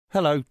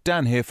Hello,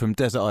 Dan here from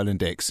Desert Island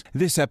Dicks.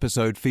 This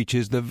episode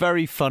features the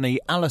very funny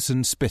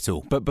Alison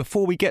Spittle. But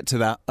before we get to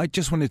that, I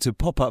just wanted to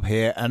pop up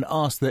here and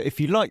ask that if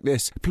you like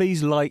this,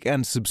 please like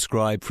and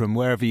subscribe from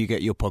wherever you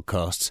get your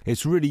podcasts.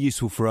 It's really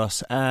useful for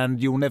us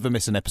and you'll never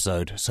miss an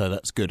episode, so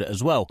that's good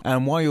as well.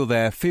 And while you're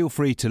there, feel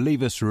free to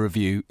leave us a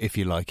review if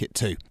you like it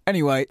too.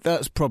 Anyway,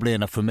 that's probably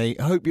enough from me.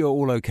 I hope you're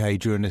all okay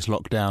during this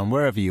lockdown,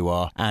 wherever you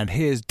are. And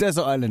here's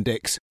Desert Island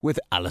Dicks with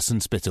Alison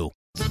Spittle.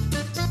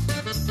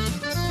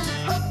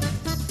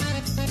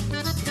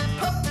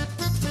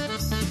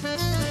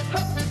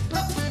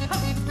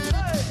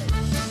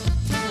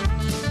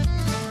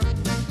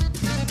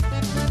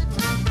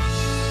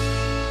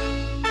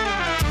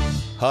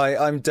 Hi,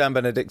 I'm Dan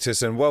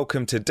Benedictus and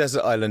welcome to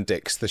Desert Island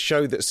Dicks, the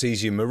show that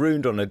sees you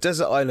marooned on a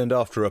desert island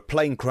after a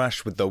plane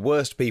crash with the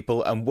worst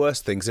people and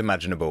worst things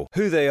imaginable.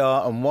 Who they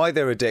are and why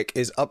they're a dick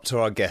is up to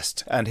our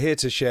guest, and here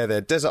to share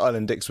their Desert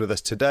Island Dicks with us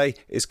today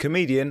is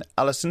comedian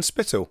Alison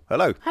Spittle.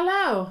 Hello.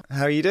 Hello.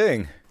 How are you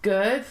doing?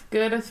 Good.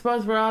 I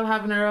suppose we're all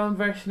having our own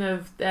version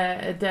of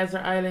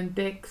Desert Island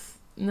Dicks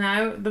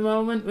now at the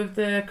moment with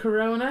the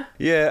corona.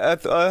 Yeah,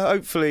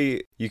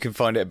 hopefully you can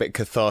find it a bit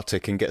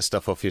cathartic and get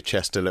stuff off your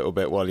chest a little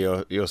bit while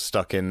you're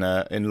stuck in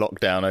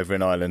lockdown over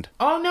in Ireland.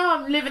 Oh no,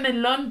 I'm living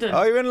in London.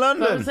 Oh, you're in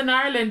London? If I was in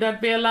Ireland,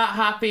 I'd be a lot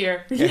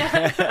happier.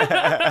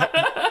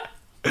 Yeah.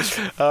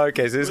 Oh,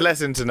 okay, so it's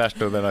less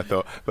international than I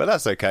thought, but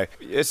that's okay.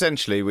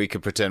 Essentially, we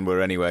could pretend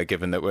we're anywhere,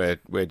 given that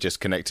we're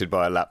just connected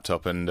by a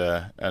laptop and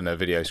a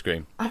video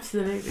screen.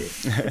 Absolutely,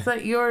 it's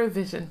like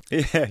Eurovision.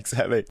 Yeah,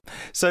 exactly.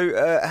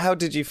 So, how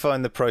did you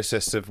find the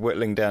process of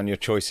whittling down your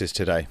choices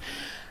today?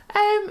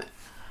 Yeah,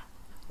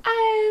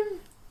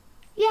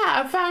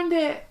 I found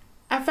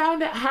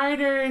it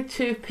harder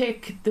to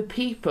pick the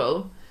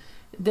people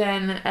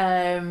than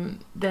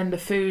the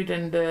food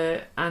and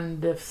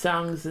the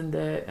songs and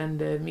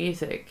the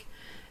music.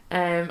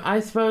 I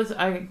suppose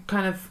I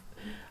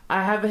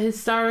have a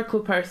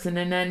historical person,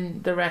 and then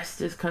the rest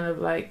is kind of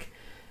like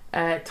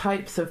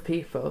types of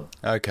people.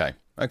 Okay,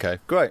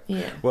 great.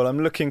 Yeah. Well,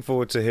 I'm looking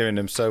forward to hearing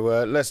them. So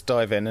let's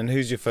dive in. And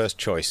who's your first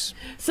choice?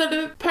 So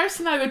the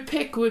person I would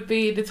pick would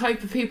be the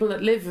type of people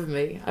that live with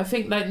me. I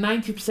think like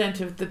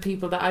 90% of the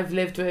people that I've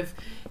lived with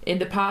in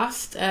the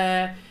past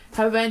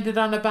have ended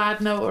on a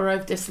bad note or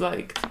I've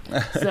disliked.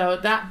 So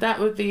that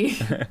would be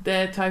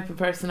the type of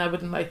person I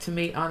wouldn't like to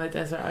meet on a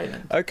desert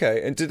island.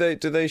 Okay, and do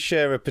they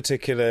share a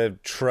particular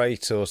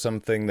trait or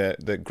something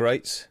that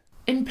grates?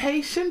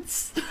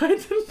 Impatience.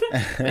 I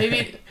don't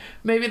know.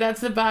 Maybe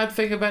that's the bad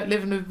thing about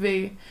living with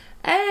me.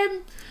 Yeah,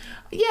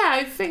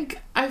 I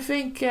think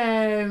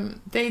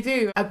they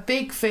do. A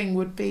big thing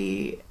would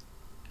be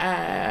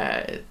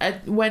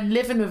when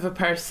living with a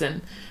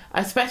person,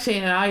 especially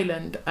in an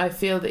island, I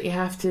feel that you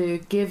have to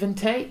give and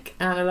take,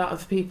 and a lot of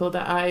the people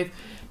that I've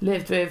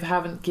lived with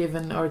haven't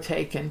given or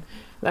taken.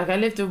 Like, I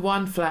lived with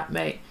one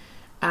flatmate,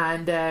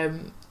 and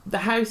the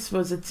house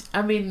was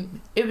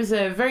it was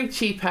a very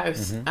cheap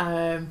house,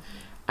 and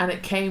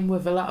it came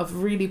with a lot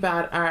of really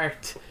bad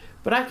art,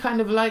 but I kind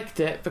of liked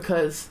it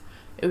because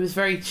it was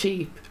very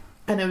cheap,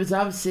 and it was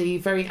obviously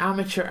very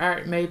amateur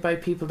art made by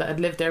people that had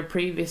lived there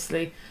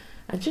previously.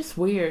 And just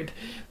weird.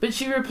 But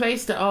she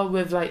replaced it all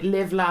with like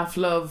live, laugh,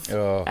 love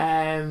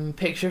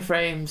picture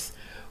frames,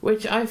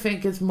 which I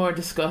think is more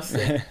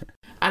disgusting.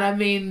 And I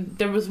mean,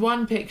 there was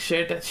one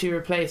picture that she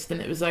replaced, and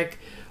it was like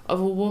of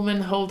a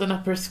woman holding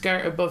up her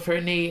skirt above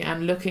her knee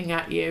and looking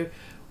at you,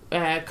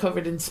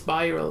 covered in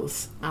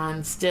spirals.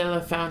 And still I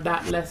found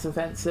that less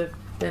offensive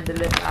than the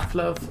live, laugh,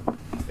 love.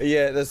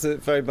 Yeah, that's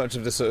very much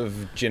of the sort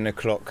of gin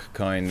o'clock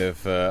kind of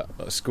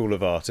school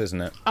of art,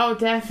 isn't it? Oh,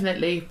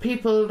 definitely.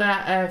 People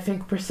that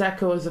think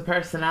Prosecco is a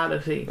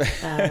personality,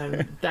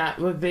 that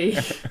would be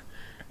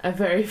a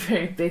very,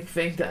 very big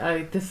thing that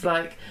I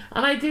dislike.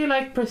 And I do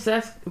like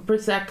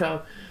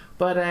Prosecco,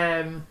 but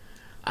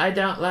I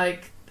don't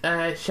like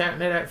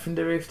shouting it out from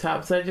the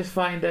rooftops. I just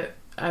find it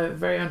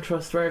very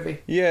untrustworthy.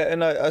 Yeah,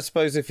 and I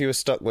suppose if you were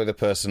stuck with a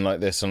person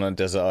like this on a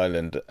desert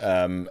island,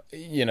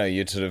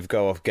 you'd sort of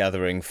go off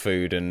gathering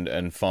food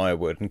and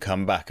firewood and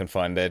come back and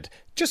find they'd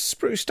just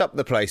spruced up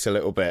the place a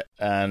little bit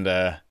and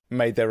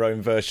made their own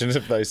versions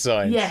of those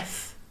signs.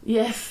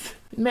 Yes.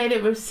 Made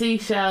it with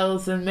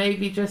seashells and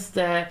maybe just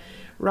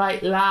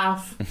write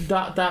laugh ...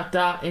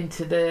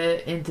 into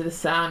the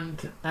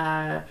sand,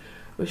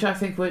 which I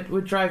think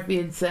would drive me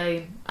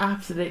insane.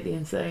 Absolutely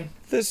insane.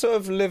 The sort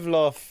of live,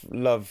 laugh,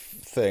 love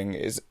thing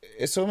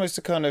it's almost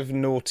a kind of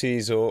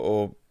noughties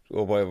or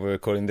what we're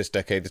calling this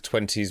decade, the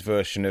 20s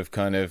version of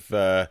kind of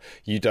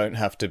you don't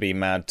have to be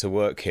mad to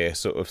work here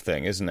sort of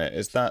thing, isn't it?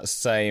 Is that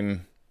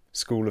same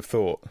school of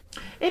thought?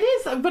 It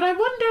is, but I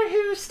wonder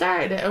who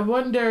started it.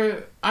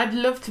 I'd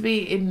love to be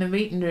in the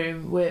meeting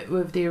room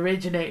with the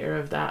originator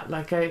of that.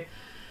 Like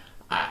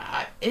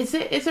Is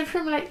it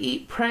from like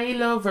Eat, Pray,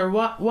 Love, or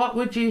what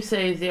would you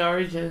say is the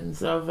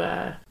origins of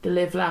the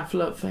Live, Laugh,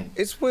 Love thing?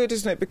 It's weird,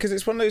 isn't it? Because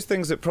it's one of those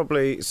things that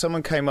probably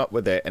someone came up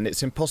with it, and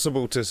it's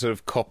impossible to sort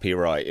of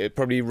copyright. It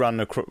probably ran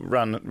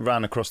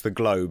across the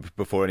globe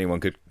before anyone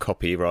could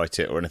copyright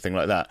it or anything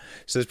like that.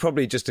 So there's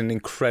probably just an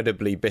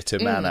incredibly bitter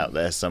man out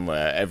there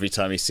somewhere. Every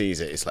time he sees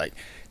it, it's like,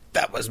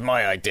 that was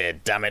my idea,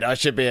 damn it, I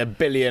should be a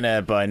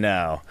billionaire by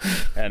now.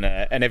 And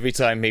every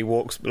time he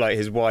walks, like,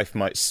 his wife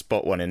might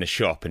spot one in a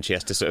shop and she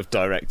has to sort of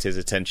direct his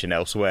attention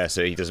elsewhere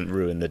so he doesn't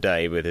ruin the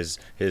day with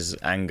his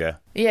anger.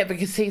 Yeah,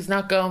 because he's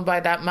not going by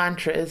that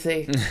mantra, is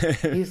he?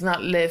 He's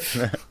not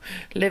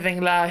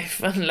living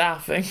life and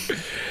laughing.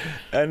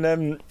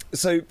 And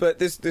but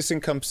this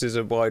encompasses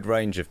a wide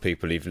range of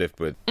people you've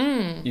lived with.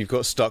 You've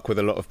got stuck with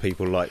a lot of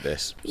people like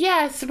this. Yeah,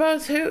 I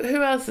suppose,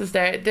 who else is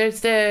there? There's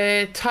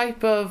the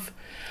type of...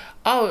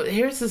 Oh,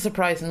 here's the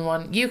surprising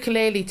one.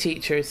 Ukulele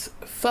teachers.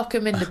 Fuck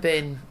them in the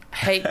bin.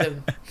 Hate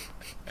them.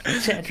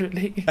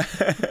 Generally.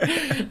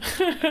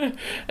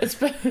 It's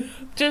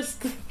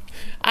just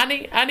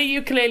any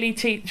ukulele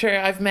teacher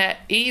I've met,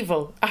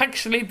 evil.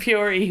 Actually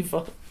pure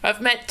evil.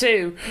 I've met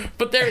two,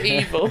 but they're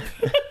evil.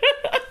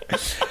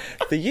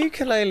 The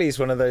ukulele is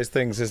one of those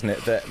things, isn't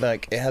it, that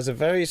like it has a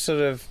very sort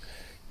of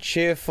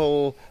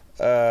cheerful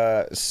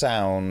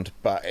sound,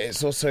 but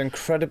it's also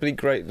incredibly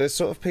great. The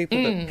sort of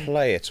people that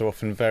play it are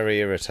often very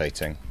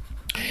irritating.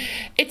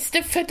 It's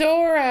the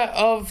fedora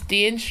of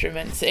the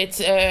instruments.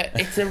 It's a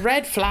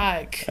red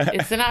flag.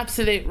 It's an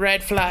absolute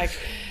red flag.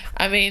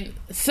 I mean,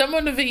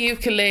 someone with a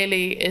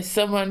ukulele is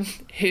someone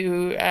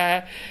who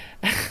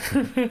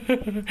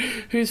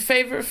whose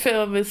favourite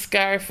film is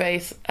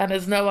Scarface and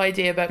has no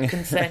idea about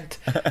consent.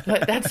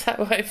 Like, that's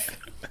how I feel.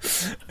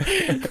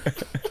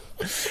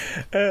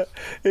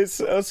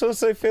 It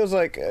also feels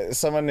like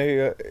someone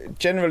who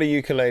generally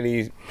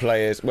ukulele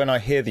players, when I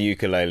hear the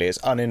ukulele, it's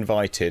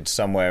uninvited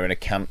somewhere in a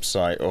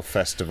campsite or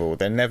festival.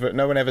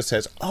 No one ever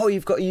says, "Oh,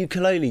 you've got a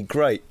ukulele,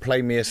 great,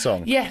 play me a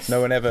song." Yes.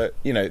 No one ever,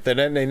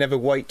 they never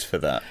wait for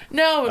that.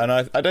 No. And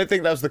I don't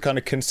think that was the kind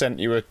of consent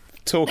you were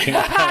talking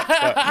about,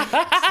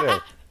 but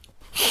still.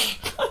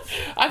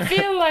 I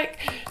feel like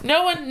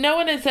no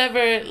one has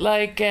ever,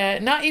 like,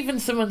 not even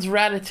someone's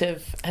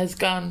relative has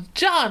gone,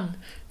 John,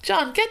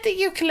 get the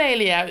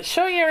ukulele out.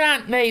 Show your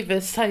Aunt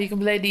Mavis how you can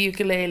play the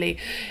ukulele.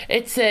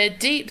 It's a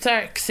deep,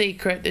 dark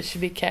secret that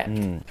should be kept.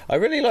 I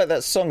really like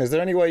that song. Is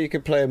there any way you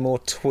could play a more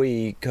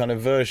twee kind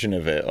of version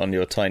of it on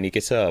your tiny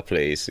guitar,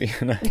 please?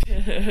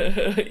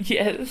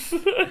 Yes.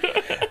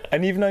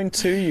 And you've known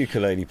two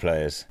ukulele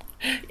players?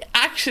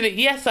 Actually,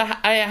 yes,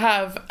 I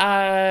have.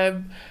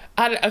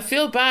 I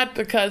feel bad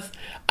because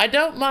I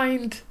don't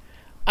mind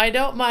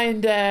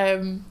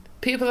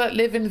people that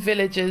live in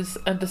villages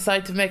and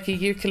decide to make a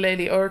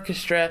ukulele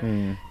orchestra.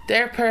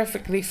 They're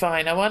perfectly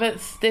fine. I want to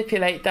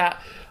stipulate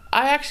that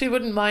I actually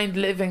wouldn't mind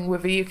living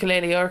with a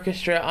ukulele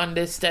orchestra on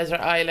this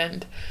desert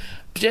island.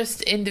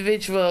 Just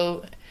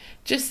individual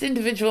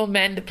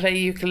men to play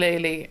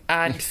ukulele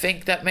and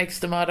think that makes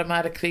them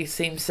automatically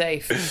seem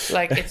safe.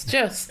 Like, it's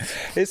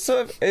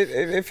sort of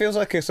it feels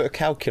like a sort of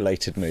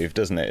calculated move,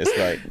 doesn't it? It's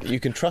like, you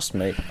can trust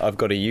me, I've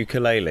got a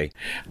ukulele.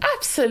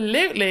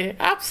 Absolutely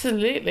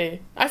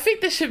I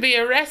think they should be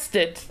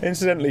arrested.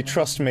 Incidentally,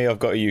 trust me, I've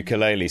got a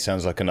ukulele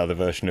sounds like another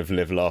version of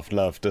Live, Laugh,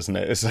 Love, doesn't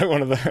it? It's like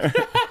one of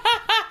the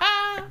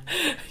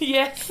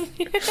Yes.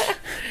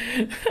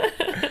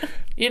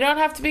 You don't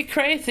have to be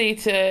crazy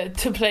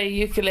to play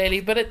ukulele,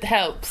 but it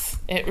helps.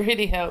 It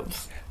really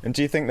helps. And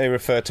do you think they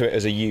refer to it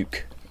as a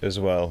uke as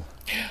well?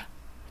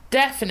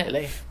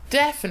 Definitely.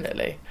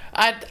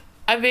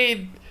 I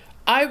mean,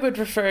 I would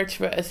refer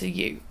to it as a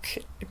uke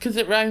because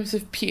it rhymes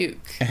with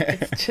puke.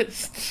 It's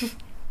just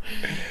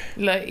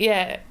like,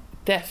 yeah,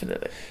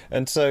 definitely.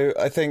 And so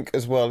I think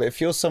as well, if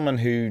you're someone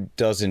who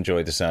does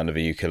enjoy the sound of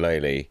a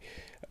ukulele,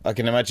 I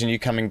can imagine you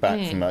coming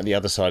back from the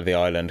other side of the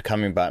island,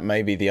 coming back,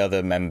 maybe the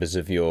other members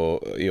of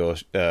your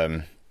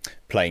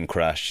plane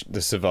crash,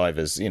 the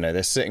survivors,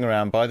 they're sitting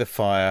around by the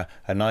fire,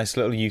 a nice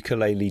little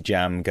ukulele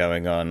jam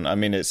going on. I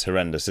mean, it's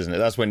horrendous, isn't it?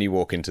 That's when you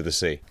walk into the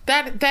sea.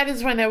 That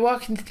is when I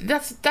walk into...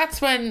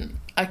 That's when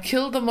I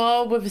kill them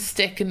all with a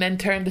stick and then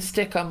turn the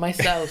stick on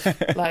myself.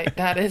 Like,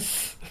 that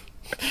is...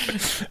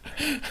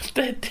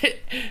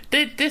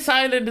 This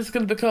island is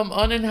going to become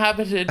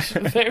uninhabited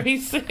very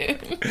soon.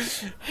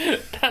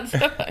 That's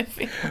how I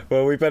feel.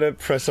 Well, we better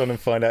press on and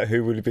find out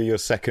who would be your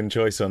second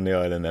choice on the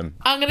island then.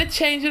 I'm going to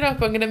change it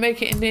up. I'm going to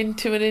make it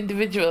into an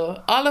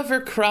individual. Oliver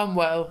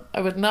Cromwell.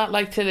 I would not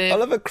like to live...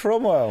 Oliver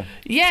Cromwell?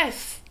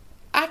 Yes,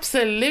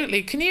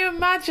 absolutely. Can you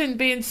imagine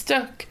being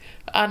stuck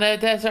on a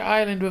desert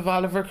island with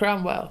Oliver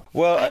Cromwell?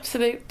 Well,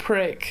 absolute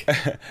prick.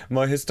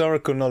 My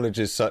historical knowledge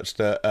is such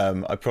that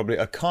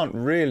I can't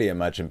really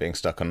imagine being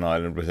stuck on an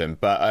island with him.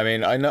 But I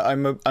mean, I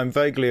know I'm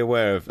vaguely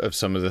aware of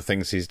some of the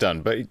things he's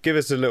done. But give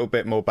us a little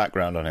bit more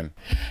background on him.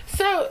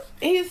 So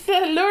he's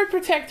the Lord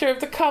Protector of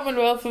the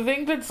Commonwealth of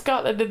England,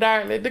 Scotland, and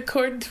Ireland,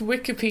 according to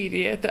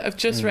Wikipedia that I've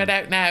just read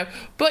out now.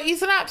 But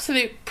he's an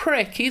absolute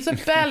prick. He's a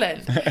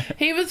bellend.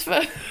 He was.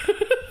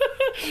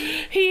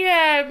 He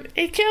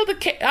killed the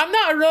king. I'm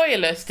not a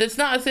royalist. It's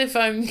not as if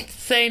I'm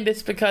saying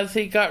this because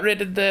he got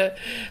rid of the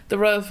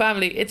royal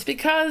family. It's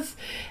because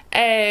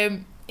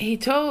he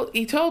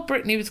told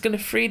Britain he was going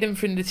to free them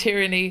from the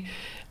tyranny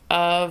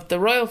of the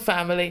royal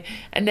family,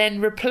 and then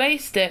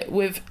replaced it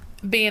with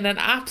being an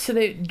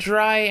absolute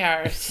dry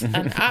arse.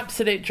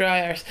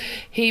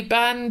 He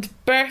banned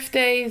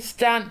birthdays,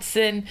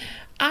 dancing,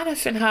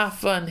 anything half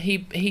fun. He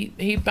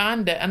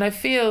banned it, and I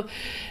feel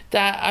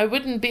that I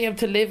wouldn't be able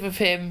to live with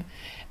him,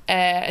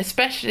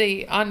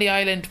 especially on the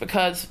island,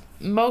 because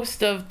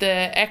most of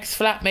the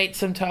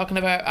ex-flatmates I'm talking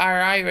about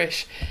are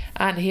Irish,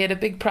 and he had a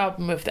big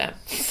problem with them.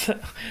 So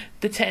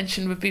the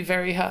tension would be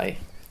very high.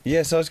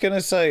 Yes, I was going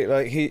to say,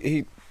 like,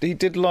 he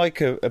did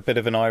like a bit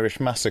of an Irish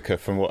massacre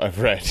from what I've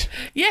read.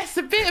 Yes,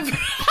 a bit of...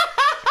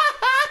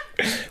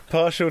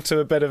 Partial to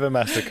a bit of a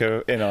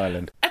massacre in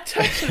Ireland. A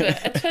touch of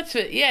it,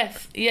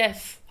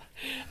 yes.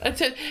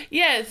 So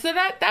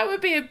that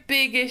would be a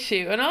big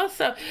issue. And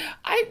also,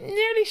 I'm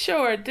nearly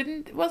sure,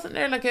 wasn't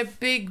there like a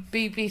big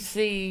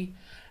BBC...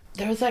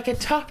 There was like a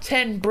top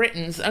 10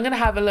 Britons. I'm going to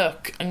have a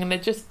look. I'm going to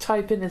just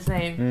type in his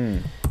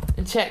name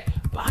and check.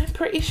 But I'm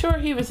pretty sure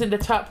he was in the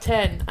top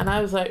 10. And I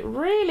was like,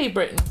 really,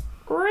 Britain?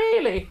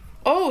 Really?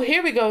 Oh,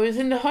 here we go. He was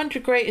in the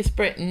 100 Greatest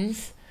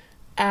Britons.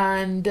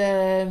 And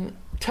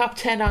top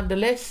 10 on the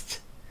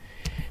list.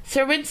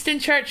 Sir Winston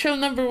Churchill,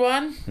 number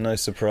 1. No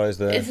surprise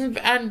there.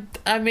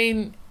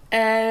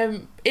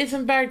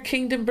 Isambard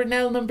Kingdom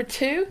Brunel, number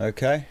 2.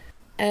 Okay.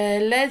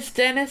 Les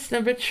Dennis,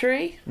 number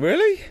 3.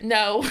 Really?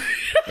 No.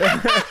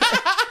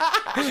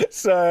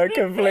 So I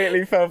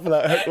completely fell for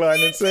that hook, line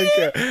and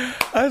sinker.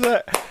 I was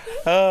like,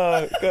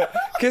 oh, God.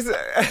 Because,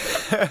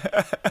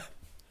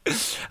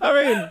 I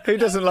mean, who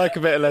doesn't like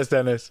a bit of Les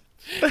Dennis?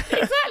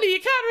 Exactly, you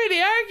can't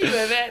really argue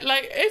with it.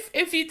 Like,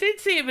 if you did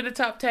see him in the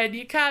top 10,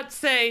 you can't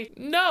say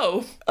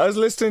no. I was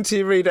listening to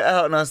you read it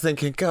out and I was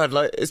thinking, God,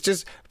 like, it's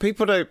just,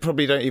 people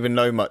probably don't even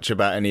know much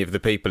about any of the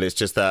people. It's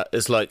just that,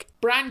 it's like...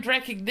 brand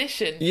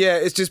recognition. Yeah,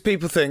 it's just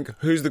people think,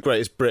 who's the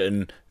greatest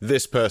Briton?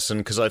 This person,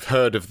 because I've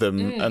heard of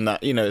them. And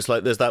that, you know, it's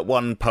like there's that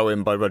one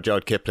poem by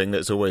Rudyard Kipling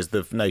that's always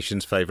the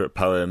nation's favourite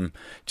poem,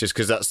 just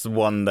because that's the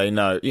one they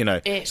know, you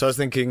know. So I was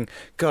thinking,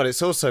 God,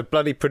 it's also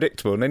bloody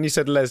predictable. And then you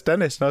said Les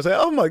Dennis, and I was like,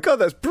 oh my God,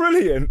 that's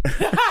brilliant.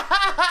 But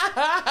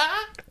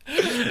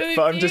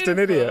I'm just an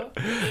idiot.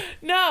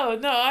 No,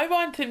 I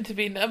want him to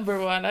be number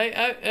 1.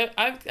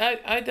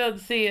 I don't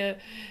see a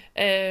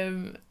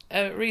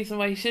reason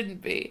why he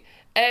shouldn't be.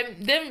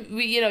 Then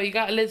you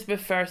got Elizabeth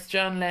first,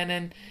 John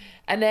Lennon,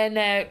 and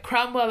then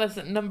Cromwell is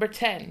at number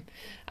 10,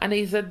 and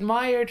he's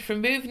admired for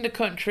moving the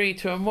country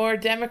to a more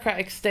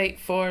democratic state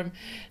form,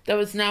 though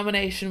his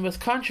nomination was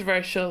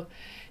controversial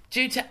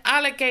due to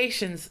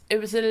allegations. It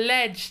was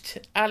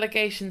alleged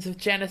allegations of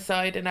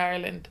genocide in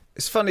Ireland.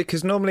 It's funny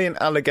because normally an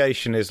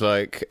allegation is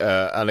like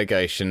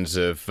allegations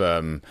of,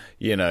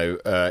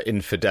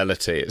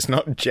 infidelity. It's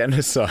not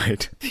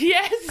genocide.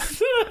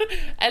 Yes,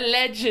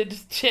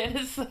 alleged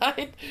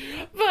genocide.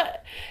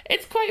 But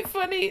it's quite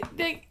funny.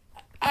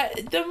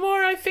 The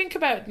more I think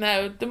about it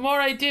now, the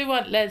more I do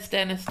want Les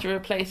Dennis to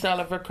replace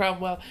Oliver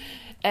Cromwell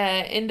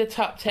in the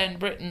top 10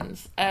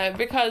 Britons,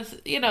 because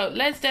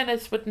Les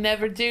Dennis would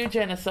never do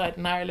genocide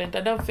in Ireland.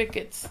 I don't think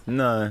it's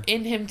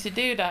in him to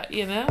do that.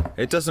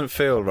 It doesn't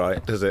feel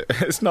right, does it?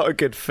 It's not a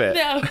good fit.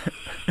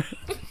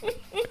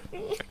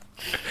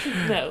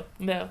 No.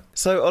 No.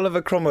 So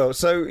Oliver Cromwell.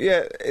 So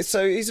he's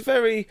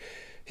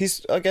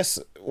I guess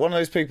one of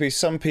those people. He's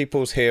some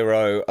people's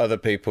hero, other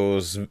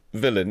people's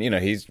villain.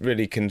 He's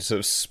really can sort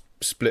of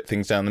split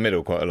things down the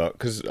middle quite a lot,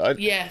 because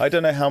I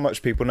don't know how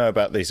much people know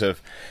about these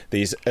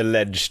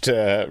alleged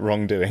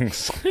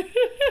wrongdoings,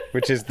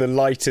 which is the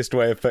lightest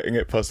way of putting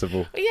it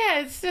possible. Yeah,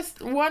 it's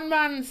just one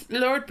man's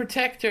Lord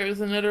Protector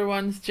is another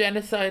one's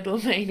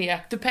genocidal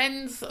maniac.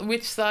 Depends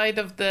which side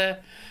of the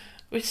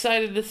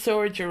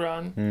sword you're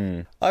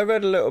on. I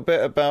read a little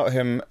bit about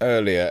him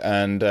earlier,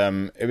 and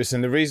it was in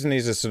the reason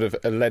these are sort of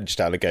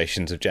alleged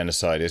allegations of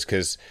genocide is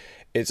because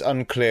it's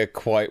unclear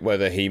quite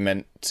whether he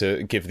meant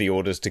to give the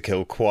orders to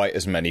kill quite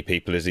as many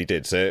people as he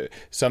did. So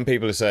some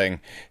people are saying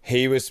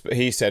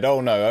he said,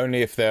 oh no,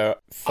 only if they're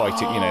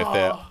fighting,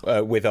 if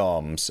they're with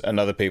arms. And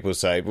other people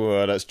say,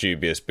 well, that's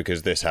dubious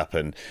because this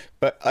happened.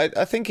 But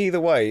I think either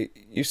way,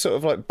 you sort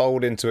of like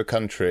bowled into a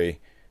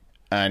country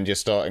and you're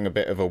starting a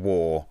bit of a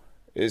war.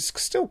 It's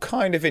still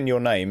kind of in your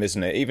name,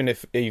 isn't it? Even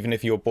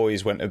if your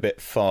boys went a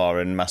bit far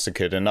and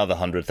massacred another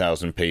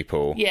 100,000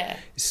 people. Yeah.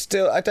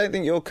 Still, I don't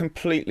think you're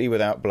completely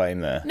without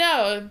blame there.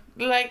 No,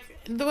 like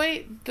the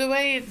way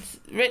it's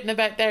written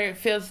about there, it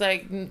feels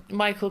like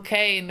Michael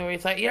Caine, where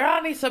he's like, "You're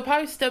only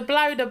supposed to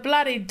blow the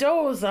bloody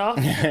doors off."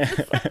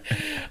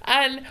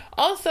 And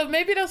also,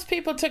 maybe those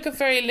people took it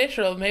very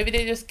literal. Maybe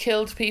they just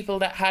killed people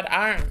that had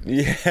arms.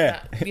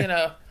 Yeah.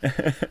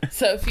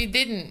 So if you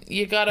didn't,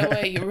 you got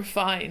away. You were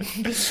fine.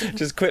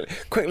 Just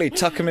quickly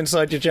tuck them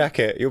inside your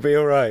jacket. You'll be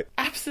all right.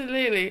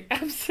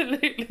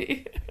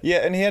 Absolutely. Yeah,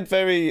 and he had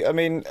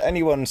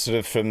anyone sort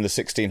of from the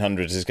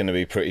 1600s is going to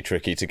be pretty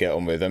tricky to get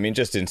on with. I mean,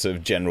 just in sort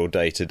of general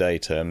day-to-day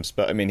terms.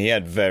 But, I mean, he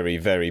had very,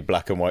 very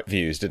black and white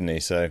views, didn't he?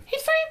 So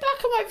he's very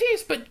black and white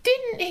views, but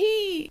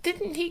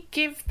didn't he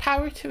give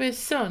power to his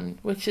son,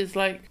 which is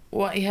like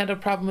what he had a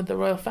problem with the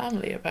royal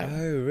family about?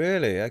 Oh,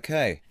 really?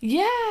 Okay.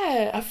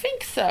 Yeah, I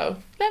think so.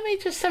 Let me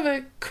just have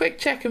a quick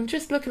check. I'm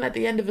just looking at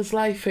the end of his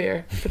life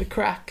here for the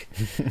crack.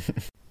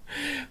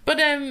 But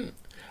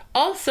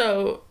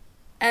also,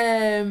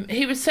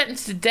 he was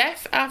sentenced to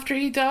death after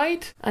he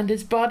died, and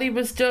his body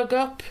was dug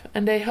up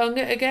and they hung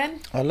it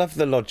again. I love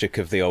the logic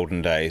of the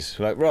olden days.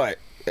 Like, right,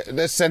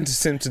 let's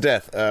sentence him to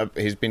death.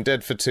 He's been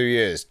dead for 2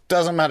 years.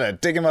 Doesn't matter.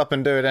 Dig him up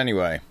and do it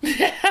anyway.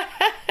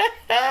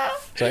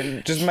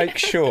 So just make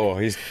sure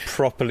he's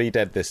properly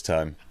dead this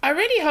time. I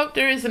really hope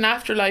there is an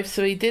afterlife,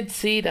 so he did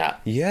see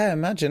that. Yeah,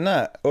 imagine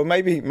that. Or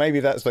maybe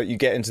that's like you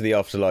get into the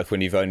afterlife when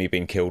you've only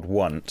been killed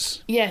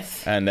once.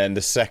 Yes. And then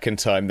the second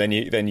time, then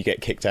you get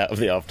kicked out of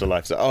the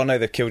afterlife. So, oh no,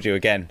 they've killed you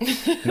again.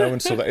 No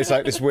one saw that. It's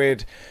like this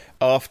weird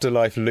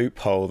afterlife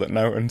loophole that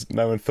no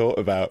one thought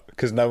about,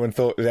 because no one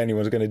thought that anyone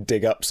was going to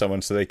dig up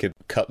someone so they could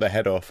cut their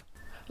head off.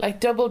 Like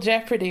Double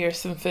Jeopardy or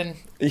something.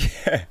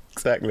 Yeah,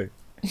 exactly.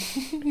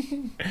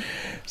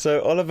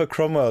 So Oliver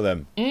Cromwell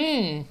then.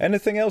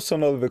 Anything else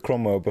on Oliver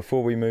Cromwell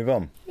before we move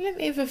on? Let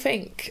me have a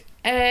think.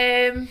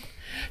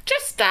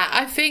 Just that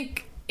I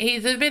think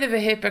he's a bit of a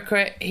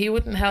hypocrite. He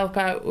wouldn't help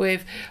out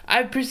with,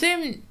 I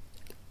presume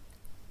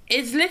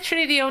it's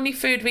literally the only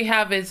food we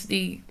have is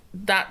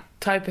that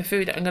type of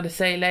food that I'm going to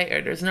say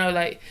later. There's no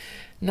like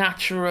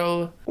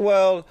natural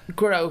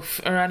growth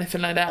or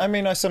anything like that. I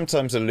mean, I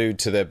sometimes allude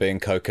to there being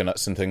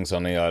coconuts and things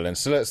on the island.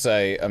 So let's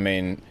say, I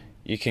mean,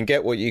 you can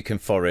get what you can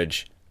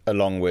forage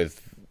along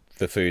with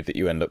the food that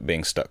you end up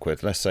being stuck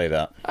with. Let's say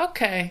that.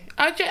 Okay.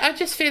 I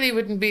just feel he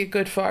wouldn't be a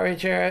good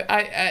forager.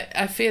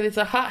 I feel he's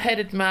a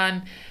hot-headed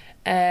man.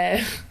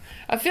 I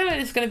feel like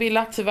there's going to be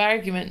lots of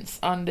arguments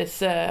on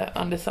this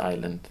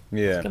island.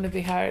 Yeah. It's going to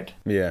be hard.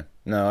 Yeah.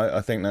 No,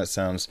 I think that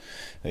sounds...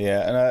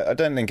 Yeah, and I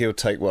don't think he'll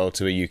take well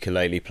to a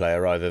ukulele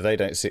player either. They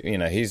don't see... You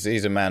know, he's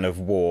a man of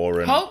war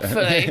and...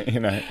 Hopefully.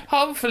 You know.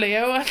 Hopefully.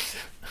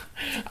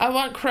 I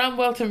want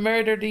Cromwell to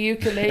murder the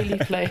ukulele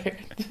player.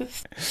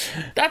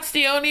 That's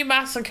the only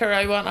massacre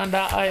I want on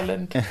that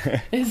island,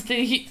 is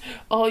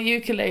all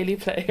ukulele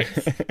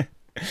players.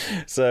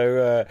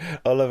 So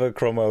Oliver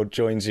Cromwell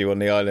joins you on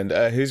the island.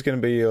 Who's going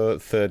to be your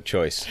third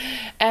choice?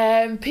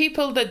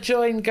 People that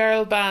join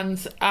girl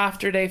bands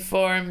after they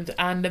formed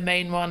and the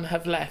main one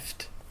have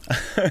left.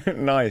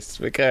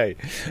 Nice, okay.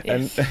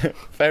 Yes. And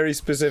very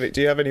specific.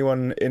 Do you have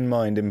anyone in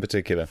mind in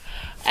particular?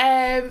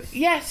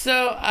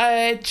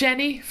 So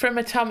Jenny from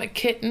Atomic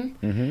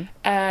Kitten,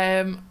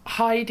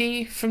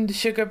 Heidi from the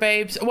Sugar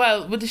Babes.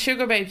 Well, with the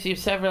Sugar Babes you have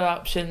several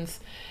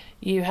options.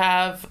 You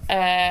have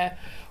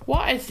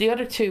what is the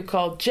other two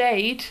called?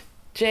 Jade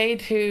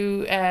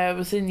who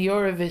was in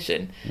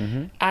Eurovision,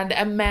 and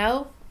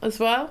Amel as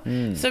well.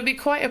 So it'd be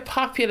quite a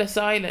populous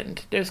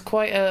island. There's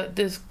quite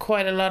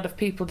a lot of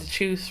people to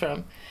choose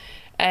from.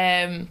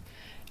 And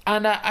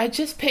I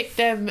just picked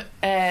them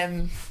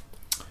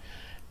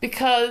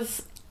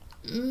because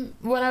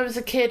when I was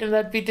a kid and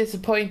I'd be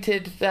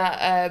disappointed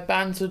that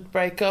bands would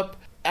break up,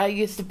 I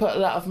used to put a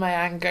lot of my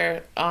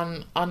anger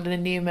on the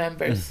new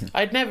members.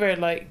 I'd never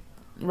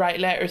write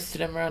letters to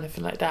them or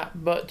anything like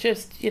that, but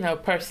just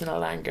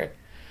personal anger.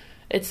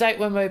 It's like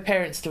when my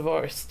parents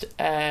divorced.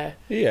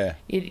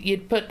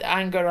 You'd put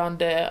anger on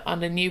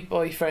the new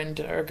boyfriend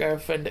or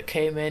girlfriend that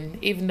came in,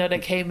 even though they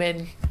came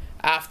in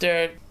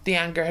after the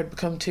anger had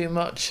become too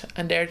much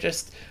and they're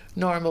just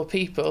normal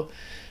people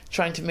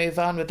trying to move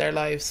on with their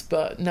lives.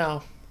 But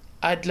no,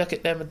 I'd look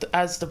at them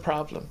as the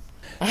problem.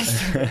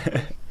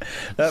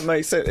 That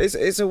makes sense.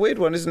 It's a weird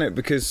one, isn't it?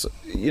 Because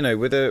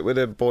with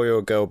a boy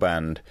or girl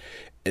band,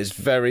 it's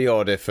very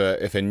odd if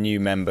a new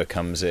member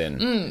comes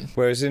in.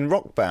 Whereas in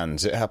rock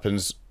bands, it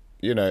happens.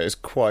 It's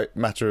quite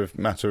matter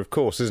of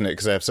course, isn't it?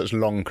 Because they have such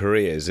long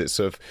careers. It's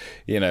sort of,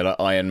 like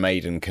Iron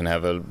Maiden can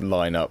have a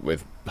lineup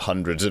with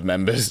hundreds of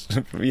members.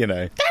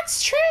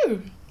 That's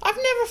true. I've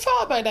never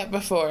thought about that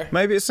before.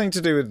 Maybe it's something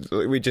to do with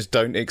we just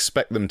don't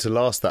expect them to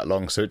last that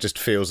long, so it just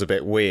feels a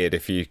bit weird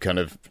if you kind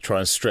of try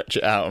and stretch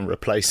it out and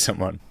replace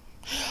someone.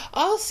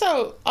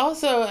 Also,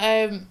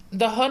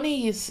 the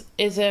Honeys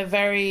is a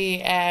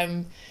very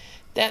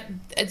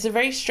it's a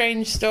very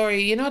strange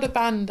story. You know the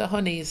band The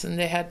Honeys, and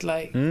they had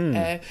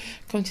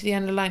come to the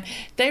end of the line.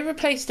 They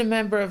replaced a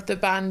member of the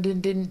band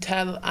and didn't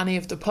tell any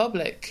of the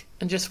public,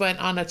 and just went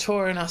on a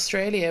tour in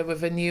Australia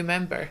with a new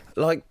member.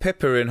 Like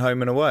Pippa in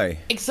Home and Away.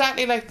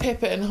 Exactly like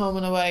Pippa in Home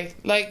and Away.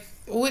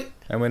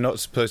 And we're not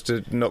supposed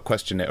to not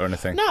question it or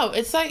anything. No,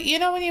 it's like,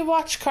 when you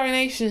watch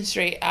Coronation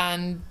Street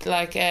and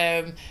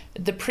the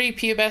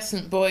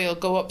prepubescent boy will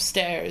go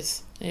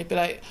upstairs and you'd be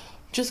like,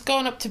 just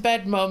going up to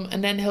bed, Mum,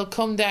 and then he'll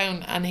come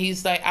down and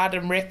he's like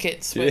Adam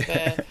Ricketts with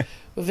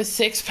a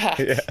six-pack.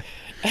 Yeah.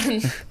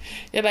 And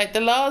you're like,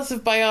 the laws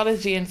of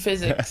biology and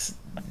physics,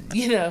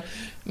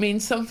 mean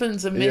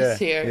something's amiss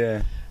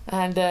here.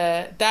 And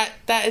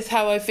that is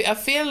how I feel. I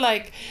feel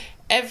like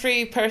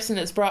every person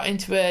that's brought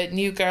into a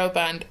new girl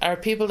band are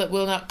people that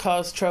will not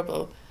cause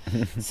trouble.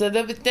 So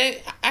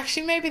they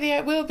actually, maybe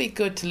they will be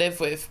good to live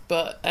with,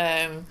 but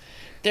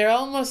they're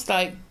almost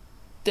like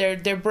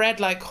they're bred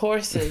like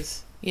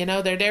horses. You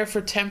know, they're there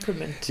for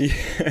temperament.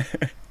 Yeah.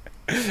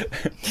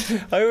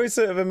 I always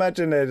sort of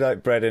imagine they're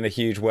like bred in a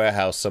huge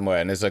warehouse somewhere,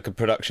 and there's like a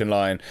production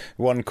line.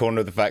 One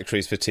corner of the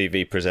factory's for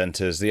TV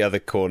presenters, the other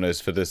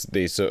corner's for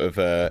these sort of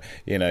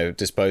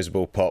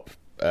disposable pop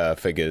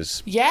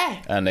figures.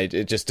 Yeah, and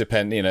it just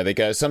depends. You know, they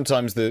go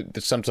sometimes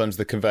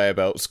the conveyor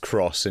belts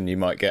cross, and you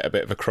might get a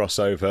bit of a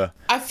crossover.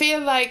 I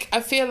feel like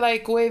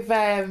with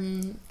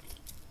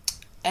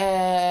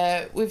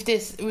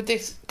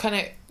this kind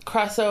of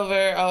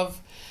crossover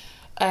of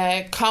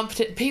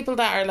competent people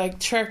that are like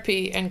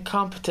chirpy and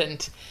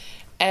competent.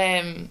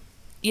 There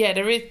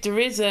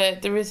is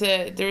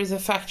a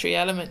factory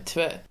element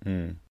to it.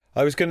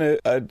 I was going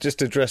to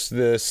just address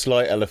the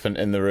slight elephant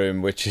in the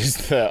room, which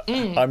is that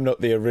I'm not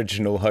the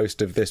original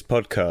host of this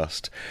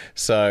podcast.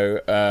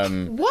 So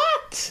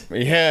what?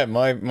 Yeah,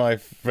 my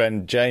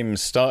friend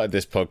James started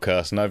this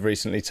podcast, and I've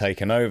recently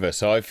taken over.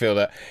 So I feel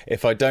that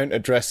if I don't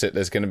address it,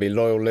 there's going to be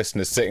loyal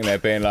listeners sitting there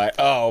being like,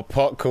 "Oh,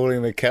 pot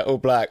calling the kettle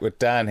black with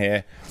Dan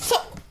here." So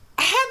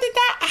how did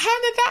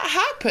that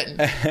happen?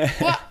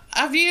 What?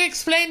 Have you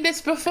explained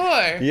this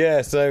before?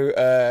 Yeah,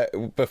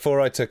 so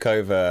before I took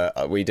over,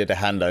 we did a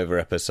handover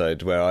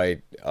episode where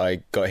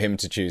I got him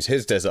to choose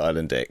his Desert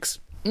Island Dicks.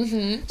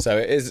 Mm-hmm.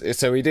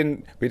 So we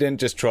didn't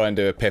just try and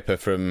do a Pippa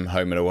from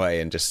Home and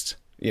Away and just,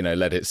 you know,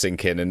 let it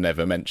sink in and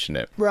never mention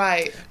it.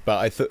 Right. But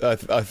I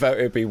felt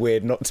it'd be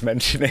weird not to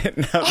mention it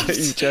now that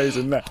you've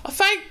chosen that.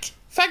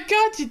 Thank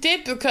God you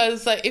did,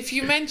 because like if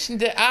you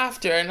mentioned it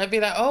after, and I'd be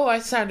like, oh, I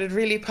sounded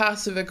really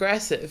passive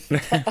aggressive.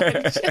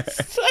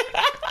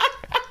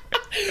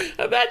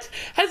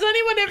 Has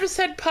anyone ever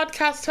said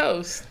podcast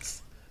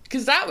hosts?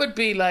 Because that would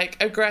be like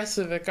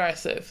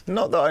aggressive.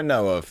 Not that I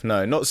know of.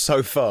 No, not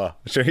so far,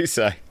 shall we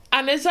say.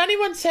 And has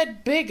anyone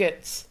said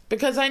bigots?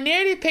 Because I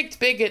nearly picked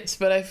bigots,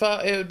 but I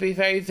thought it would be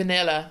very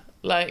vanilla.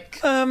 Like,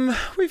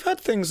 we've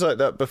had things like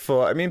that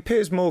before. I mean,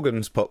 Piers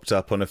Morgan's popped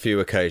up on a few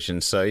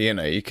occasions, so you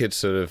know you could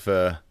sort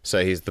of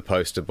say he's the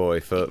poster boy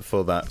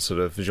for that sort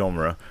of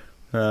genre.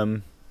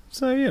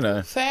 So you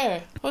know,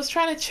 fair. I was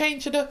trying to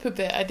change it up a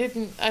bit. I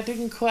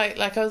didn't quite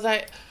like. I was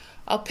like,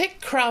 I'll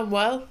pick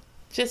Cromwell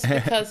just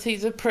because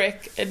he's a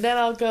prick, and then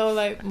I'll go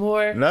like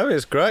more. No,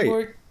 it's great.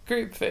 More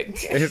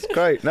groupthink. It's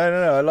great. No.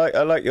 I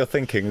like your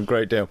thinking a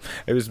great deal.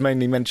 It was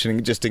mainly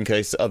mentioning just in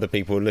case other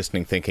people were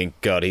listening, thinking,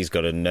 God, he's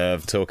got a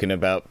nerve talking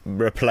about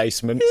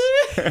replacements.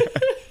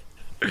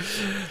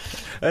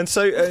 And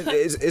so,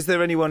 is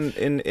there anyone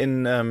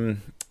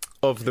in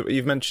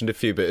you've mentioned a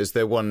few, but is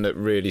there one that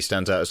really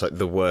stands out as like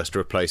the worst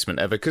replacement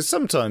ever? Because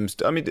sometimes,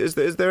 I mean, is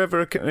there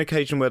ever an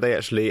occasion where they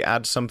actually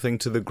add something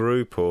to the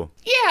group, or?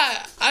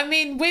 Yeah, I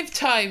mean, with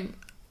time,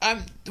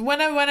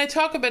 when I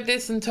talk about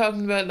this, I'm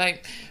talking about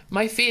like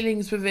my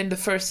feelings within the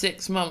first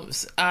 6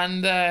 months,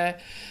 and the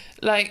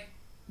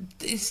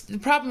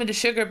problem with the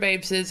Sugar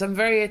Babes is I'm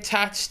very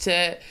attached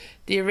to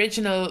the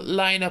original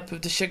lineup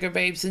of the Sugar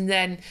Babes, and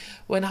then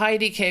when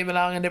Heidi came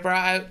along and they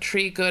brought out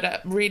 3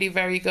 really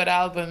very good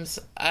albums,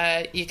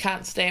 you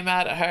can't stay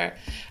mad at her.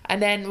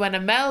 And then when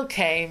Amel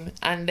came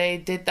and they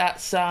did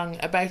that song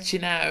About You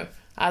Now,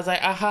 I was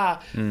like,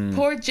 aha.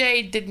 Poor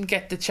Jade didn't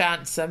get the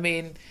chance. I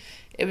mean,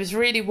 it was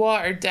really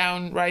watered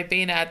down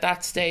Ribena at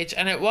that stage,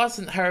 and it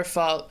wasn't her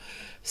fault.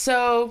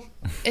 So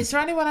is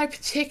there anyone I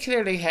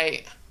particularly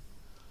hate?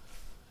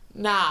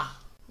 Nah,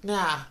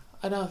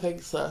 I don't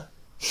think so.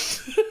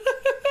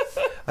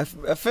 I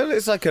feel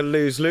it's like a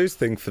lose-lose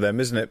thing for them,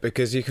 isn't it?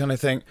 Because you kind of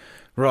think,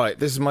 right,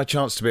 this is my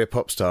chance to be a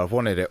pop star. I've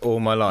wanted it all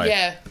my life.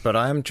 Yeah. But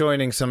I am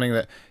joining something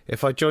that,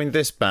 if I join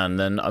this band,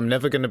 then I'm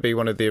never going to be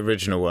one of the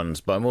original ones,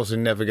 but I'm also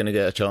never going to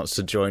get a chance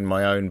to join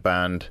my own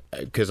band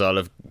because I'll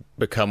have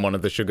become one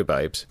of the Sugar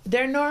Babes.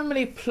 They're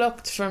normally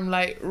plucked from,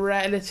 like,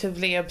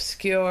 relatively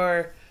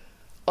obscure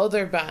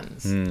other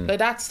bands. Like,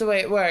 that's the way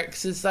it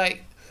works. It's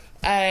like,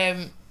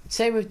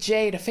 say with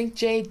Jade, I think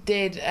Jade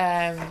did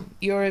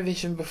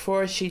Eurovision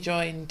before she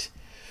joined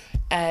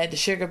the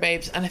Sugar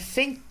Babes, and I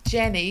think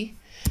Jenny,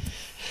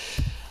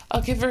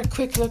 I'll give her a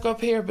quick look up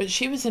here, but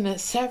she was in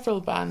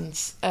several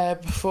bands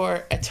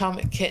before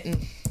Atomic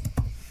Kitten.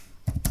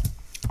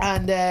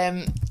 And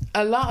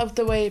a lot of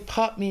the way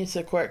pop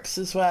music works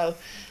as well,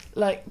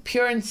 like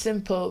Pure and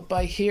Simple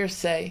by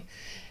Hearsay,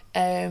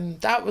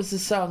 that was a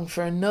song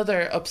for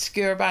another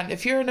obscure band.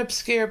 If you're an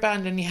obscure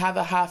band and you have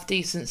a half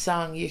decent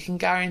song, you can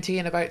guarantee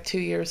in about 2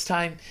 years'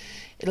 time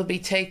it'll be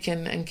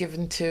taken and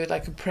given to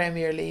like a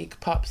Premier League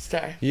pop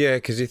star. Yeah,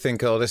 because you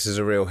think, oh, this is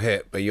a real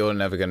hit, but you're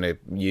never going to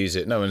use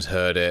it. No one's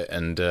heard it,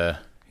 and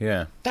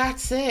yeah.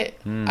 That's it.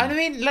 And I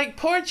mean, like,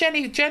 poor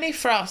Jenny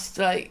Frost,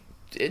 like,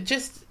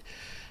 just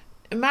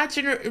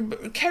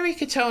imagine Kerry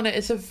Katona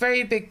is a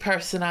very big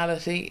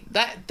personality.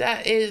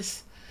 That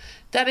is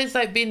That is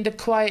like being the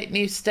quiet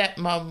new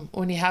stepmom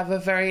when you have a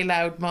very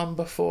loud mum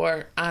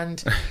before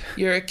and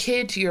you're a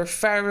kid, you're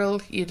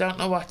feral, you don't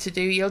know what to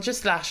do. You'll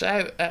just lash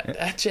out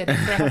at Jenny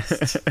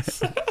Frost.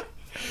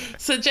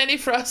 So Jenny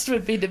Frost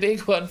would be the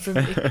big one for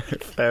me.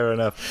 Fair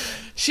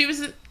enough. She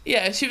was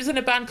in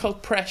a band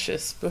called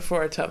Precious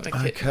before Atomic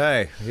Kitten.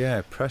 Okay,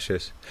 yeah,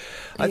 Precious.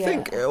 I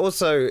think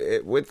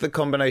also with the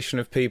combination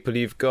of people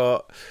you've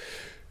got,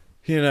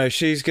 you know,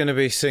 she's going to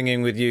be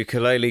singing with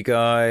Ukulele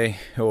Guy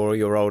or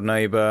Your Old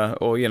Neighbour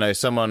or, you know,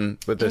 someone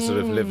with the sort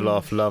of live,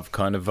 laugh, love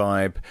kind of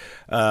vibe.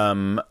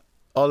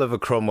 Oliver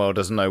Cromwell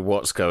doesn't know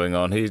what's going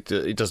on. He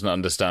doesn't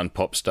understand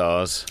pop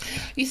stars.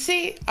 You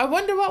see, I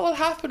wonder what will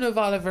happen with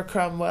Oliver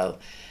Cromwell.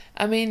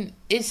 I mean,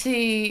 is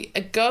he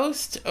a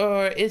ghost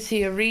or is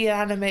he a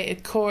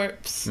reanimated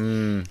corpse?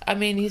 I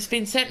mean, he's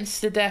been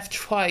sentenced to death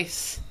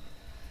twice.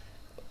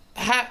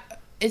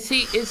 Is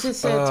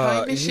this a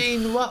time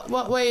machine?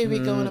 What way are we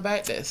going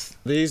about this?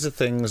 These are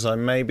things I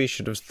maybe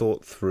should have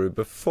thought through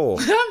before.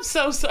 I'm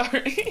so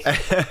sorry.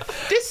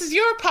 This is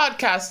your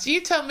podcast.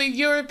 You tell me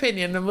your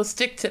opinion and we'll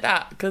stick to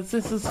that because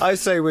this is... I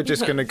say we're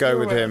just going to go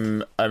with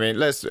him. I mean,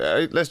 let's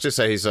just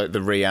say he's like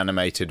the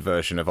reanimated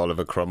version of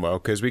Oliver Cromwell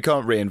because we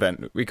can't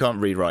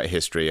rewrite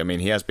history. I mean,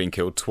 he has been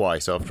killed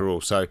twice after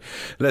all. So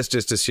let's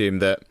just assume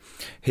that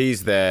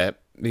he's there,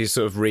 he's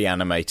sort of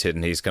reanimated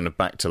and he's kind of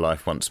back to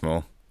life once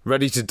more.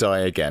 Ready to die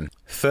again.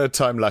 Third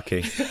time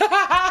lucky.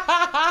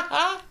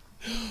 I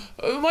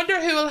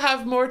wonder who will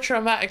have more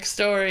traumatic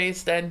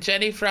stories than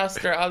Jenny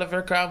Frost or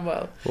Oliver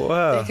Cromwell.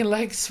 Wow. They can,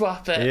 like,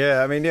 swap it.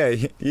 Yeah, I mean, yeah,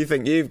 you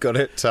think you've got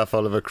it tough,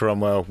 Oliver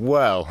Cromwell.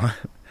 Well,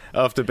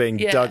 after being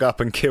dug up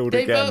and killed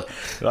again.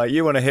 Like,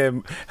 you want to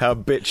hear how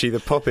bitchy the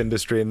pop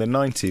industry in the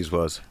 90s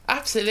was.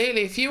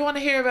 Absolutely. If you want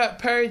to hear about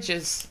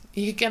purges,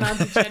 you can on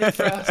to Jenny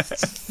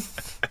Frost.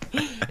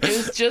 It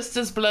was just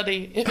as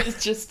bloody.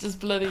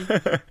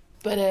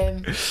 But,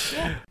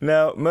 yeah.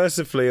 Now,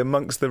 mercifully,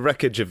 amongst the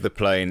wreckage of the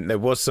plane, there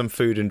was some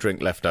food and drink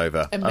left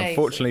over. Amazing.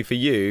 Unfortunately for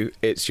you,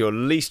 it's your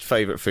least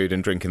favourite food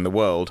and drink in the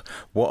world.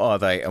 What are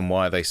they and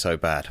why are they so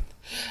bad?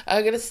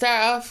 I'm going to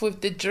start off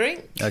with the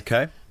drink.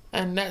 Okay.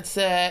 And that's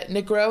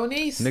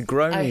Negronis.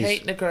 Negronis. I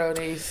hate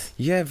Negronis.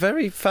 Yeah,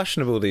 very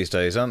fashionable these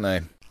days, aren't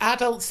they?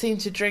 Adults seem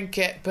to drink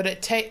it, but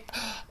it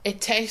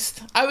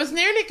tastes... I was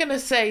nearly going to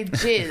say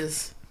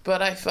jizz.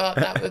 But I thought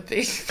that would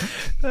be...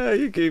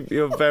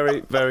 You're very,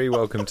 very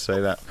welcome to say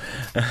that.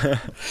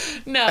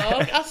 No,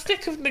 I'll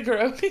stick with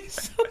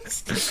Negronis.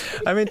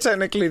 I mean,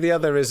 technically the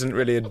other isn't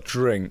really a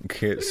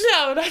drink. It's,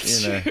 no,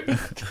 that's true.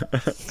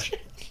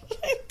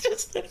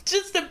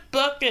 just a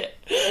bucket.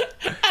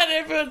 And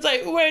everyone's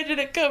like, where did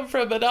it come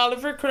from? And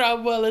Oliver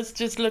Cromwell is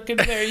just looking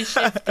very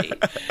shifty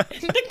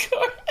in the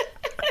corner.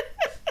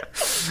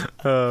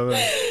 Oh,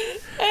 man.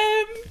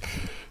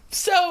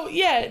 So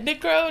yeah,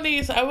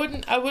 Negronis.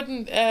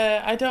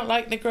 I don't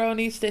like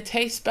Negronis. They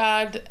taste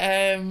bad.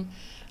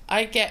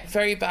 I get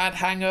very bad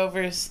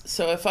hangovers.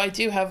 So if I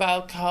do have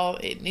alcohol,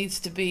 it needs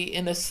to be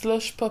in a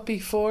slush puppy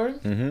form.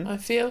 I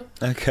feel.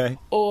 Okay.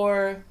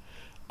 Or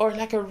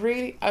like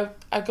I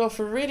go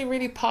for really,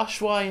 really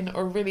posh wine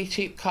or really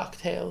cheap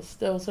cocktails.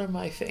 Those are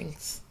my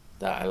things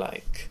that I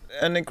like.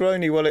 A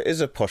Negroni, well, it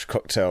is a posh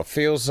cocktail. It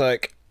feels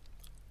like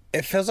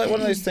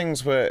one of those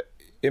things where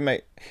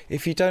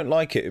if you don't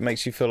like it, it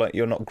makes you feel like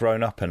you're not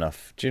grown up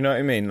enough. Do you know what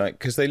I mean? Like,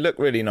 because they look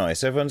really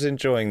nice, everyone's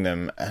enjoying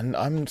them, and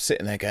I'm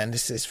sitting there going,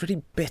 it's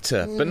really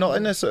bitter, but not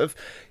in a sort of,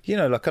 you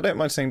know, like I don't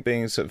mind saying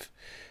being sort of,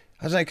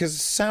 I don't know,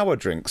 because sour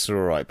drinks are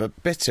all right,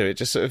 but bitter, it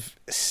just sort of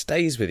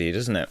stays with you,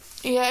 doesn't it?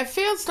 Yeah, it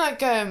feels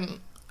like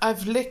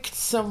I've licked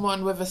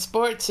someone with a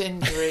sports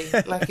injury.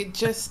 Like it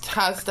just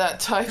has that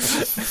type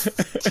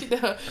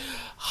of,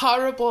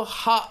 horrible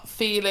hot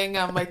feeling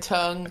on my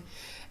tongue.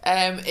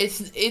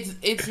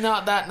 It's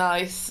not that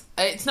nice.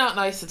 It's not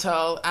nice at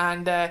all.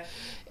 And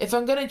if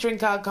I'm going to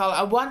drink alcohol,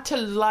 I want to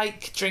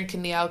like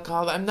drinking the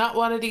alcohol. I'm not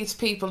one of these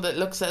people that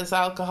looks at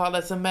alcohol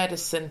as a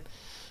medicine.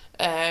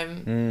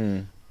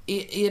 And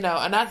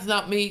that's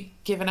not me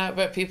giving out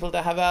about people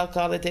that have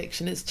alcohol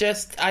addiction. It's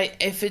just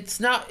if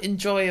it's not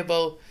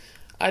enjoyable,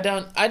 I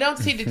don't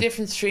see the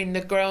difference between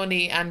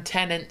Negroni and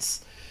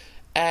Tennent's,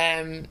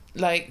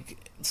 like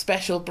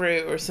Special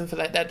Brew or something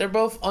like that. They're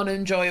both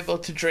unenjoyable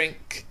to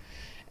drink.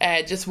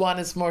 Just one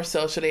is more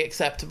socially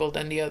acceptable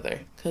than the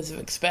other because of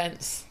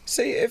expense.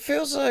 See, it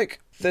feels like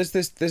there's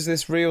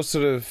this real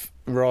sort of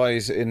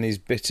rise in these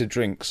bitter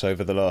drinks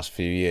over the last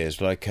few years.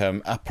 Like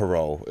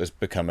Aperol has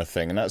become a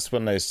thing, and that's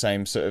one of those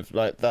same sort of,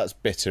 like, that's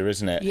bitter,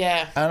 isn't it?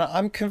 Yeah. And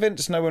I'm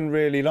convinced no one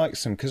really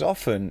likes them because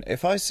often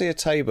if I see a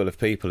table of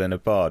people in a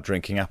bar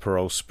drinking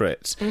Aperol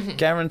Spritz,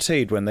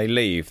 guaranteed when they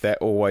leave they're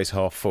always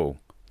half full.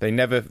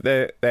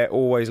 They're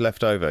always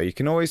left over. You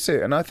can always see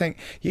it. And I think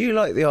you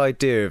like the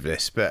idea of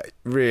this, but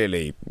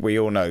really, we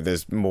all know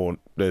there's more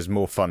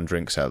fun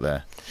drinks out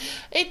there.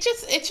 It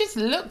just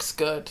looks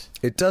good.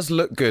 It does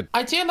look good.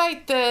 I do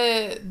like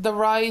the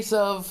rise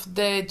of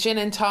the gin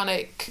and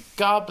tonic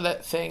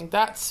goblet thing.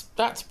 That's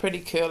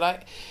pretty cool.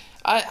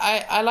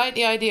 I like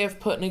the idea of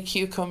putting a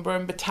cucumber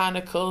and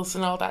botanicals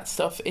and all that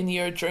stuff in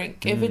your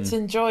drink if it's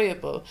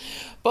enjoyable.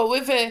 But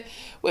with a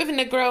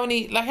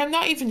Negroni, like, I'm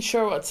not even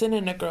sure what's in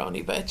a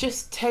Negroni, but it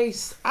just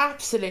tastes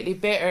absolutely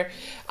bitter.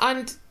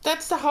 And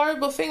that's the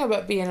horrible thing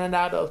about being an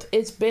adult,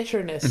 is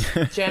bitterness,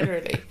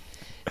 generally.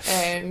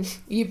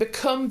 You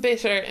become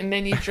bitter and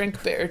then you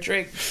drink bitter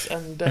drinks,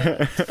 and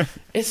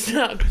it's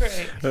not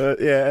great.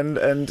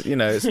 And you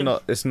know,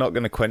 it's not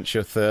going to quench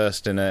your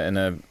thirst in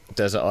a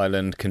desert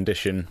island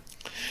condition.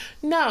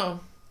 No.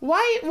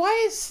 Why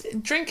is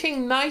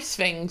drinking nice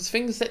things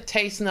that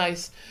taste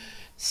nice,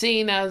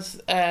 seen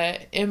as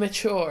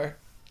immature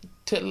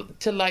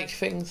to like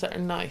things that are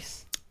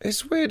nice?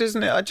 It's weird,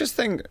 isn't it? I just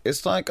think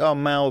it's like our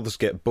mouths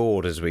get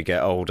bored as we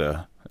get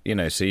older. You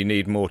know, so you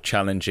need more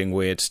challenging,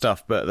 weird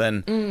stuff. But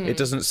then it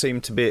doesn't seem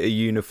to be at a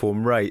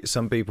uniform rate.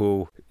 Some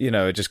people, you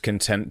know, are just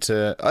content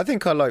to... I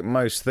think I like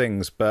most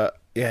things, but,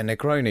 yeah,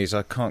 Negronis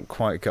I can't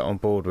quite get on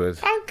board with.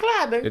 I'm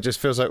glad. It just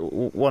feels like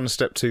one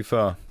step too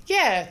far.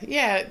 Yeah.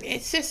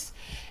 It's just...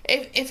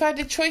 If I had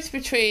a choice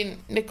between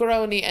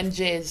Negroni and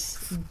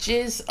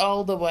jizz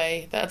all the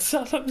way. That's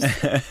all I'm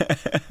saying.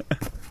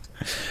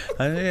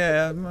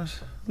 I'm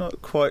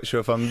not quite sure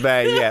if I'm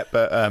there yet,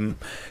 but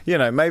you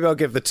know, maybe I'll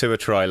give the two a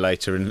try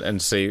later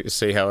and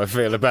see how I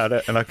feel about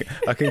it, and I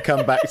can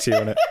come back to you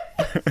on it.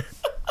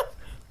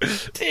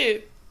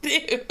 Do.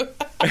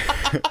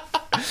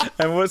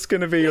 And what's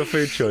going to be your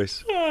food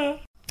choice?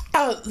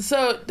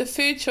 So the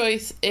food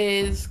choice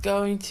is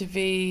going to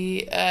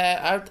be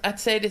I'd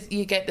say that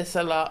you get this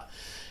a lot.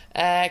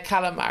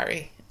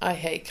 Calamari. I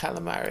hate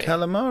calamari.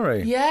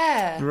 Calamari?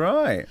 Yeah.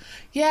 Right.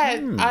 Yeah,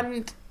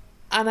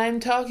 and I'm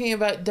talking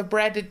about the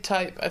breaded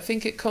type. I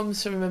think it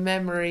comes from a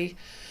memory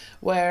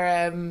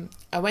where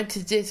I went to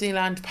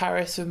Disneyland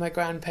Paris with my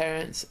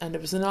grandparents, and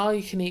it was an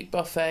all-you-can-eat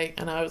buffet,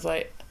 and I was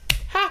like,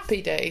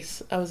 happy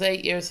days. I was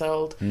 8 years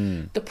old.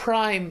 My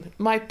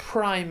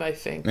prime, I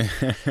think,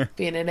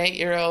 being an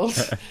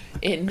 8-year-old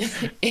in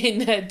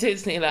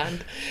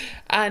Disneyland.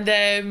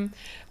 And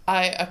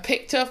I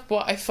picked up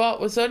what I thought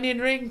was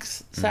onion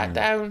rings, sat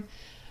down.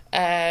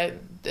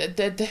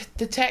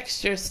 The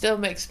texture still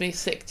makes me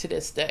sick to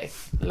this day.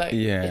 Like,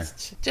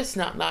 it's just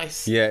not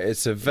nice. Yeah,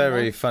 it's a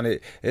very funny...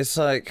 It's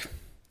like...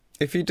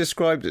 If you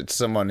described it to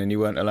someone and you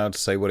weren't allowed to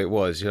say what it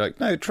was, you're like,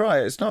 no, try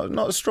it. It's not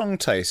a strong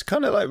taste.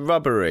 Kind of like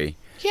rubbery.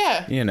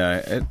 Yeah. You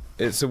know,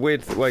 it's a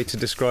weird way to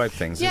describe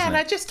things, yeah, isn't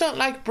and it? I just don't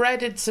like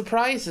breaded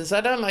surprises.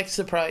 I don't like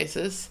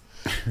surprises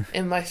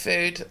in my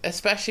food,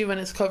 especially when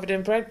it's covered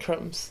in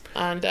breadcrumbs.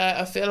 And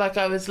I feel like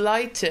I was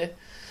lied to.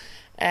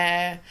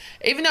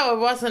 Even though I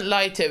wasn't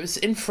lied to, it was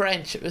in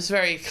French. It was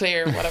very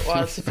clear what it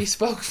was if you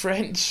spoke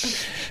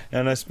French.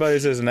 And I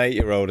suppose as an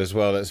 8-year-old as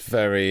well, that's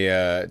very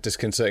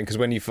disconcerting, because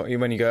when you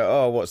go,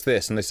 oh, what's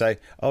this? And they say,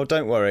 oh,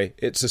 don't worry,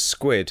 it's a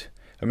squid.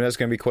 I mean, that's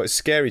going to be quite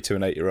scary to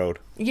an 8-year-old.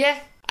 Yeah.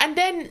 And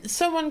then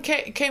someone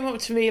came up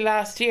to me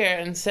last year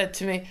and said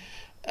to me,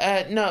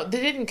 no, they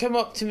didn't come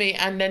up to me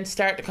and then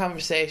start the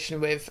conversation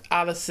with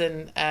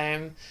Alison.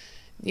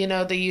 You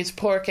know, they use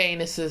pork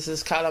anuses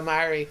as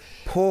calamari.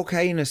 Pork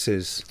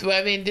anuses?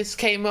 I mean, this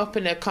came up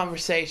in a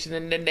conversation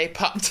and then they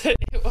popped it.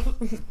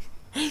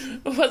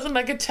 It wasn't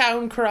like a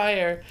town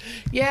crier.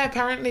 Yeah,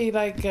 apparently,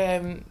 like,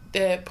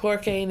 the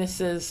pork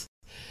anuses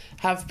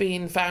have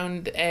been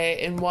found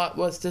in what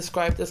was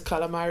described as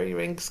calamari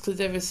rings because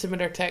they have a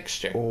similar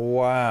texture.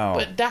 Wow.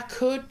 But that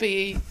could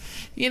be...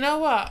 You know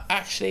what?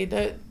 Actually,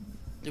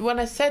 when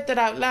I said that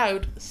out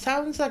loud,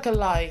 sounds like a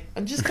lie.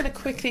 I'm just going to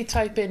quickly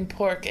type in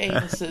pork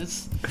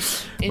anuses.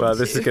 Well,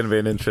 this is going to be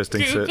an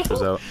interesting search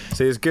result.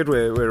 See, it's good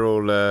we're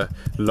all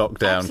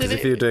locked down, because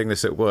if you're doing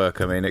this at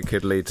work, I mean, it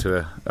could lead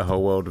to a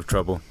whole world of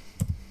trouble.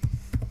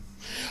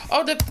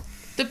 Oh,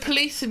 the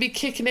police would be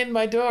kicking in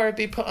my door. I'd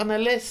be put on a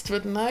list,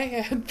 wouldn't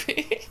I? I'd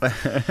be.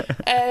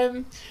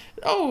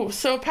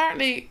 So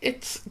apparently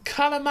it's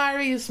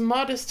calamari's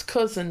modest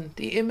cousin,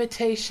 the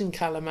imitation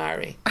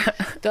calamari,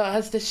 that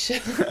has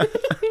the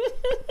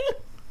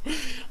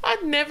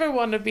I'd never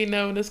want to be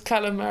known as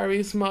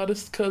calamari's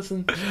modest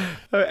cousin.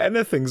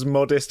 Anything's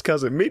modest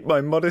cousin. Meet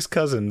my modest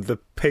cousin, the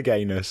pig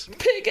anus.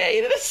 Pig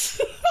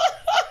anus.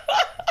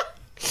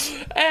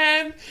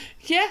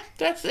 Yeah,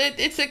 that's it.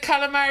 It's a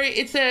calamari.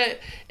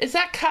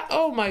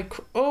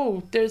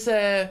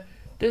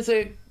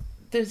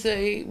 There's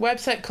a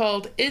website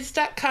called Is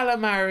That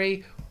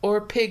Calamari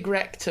or Pig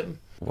Rectum?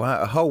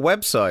 Wow, a whole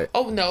website.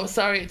 Oh no,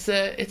 sorry, it's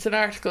an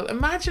article.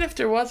 Imagine if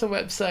there was a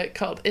website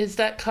called Is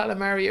That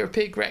Calamari or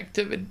Pig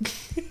Rectum, and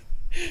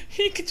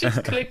you could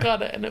just click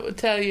on it and it would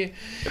tell you.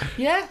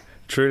 Yeah.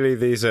 Truly,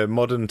 these are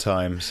modern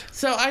times.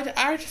 So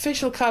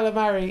artificial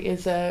calamari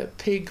is a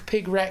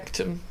pig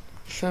rectum.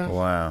 So.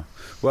 Wow.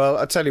 Well,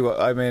 I'll tell you what,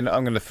 I mean,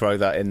 I'm going to throw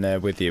that in there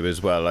with you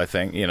as well, I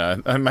think. You know,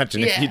 I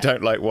imagine if you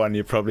don't like one,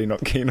 you're probably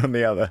not keen on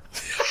the other.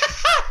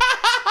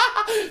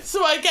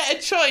 So I get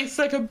a choice,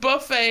 like a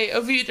buffet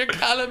of either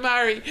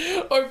calamari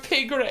or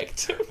pig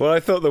rectum. Well, I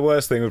thought the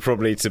worst thing would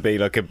probably to be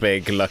like a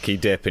big lucky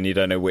dip and you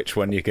don't know which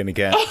one you're going to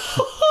get.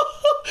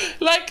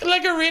 like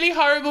a really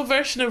horrible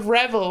version of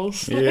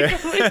Rebels. Yeah.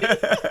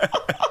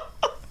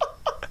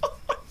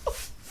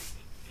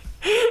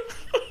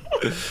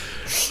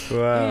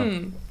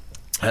 Wow.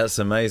 That's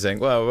amazing.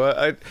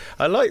 Well,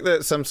 I like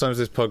that sometimes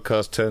this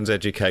podcast turns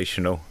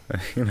educational.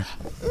 Me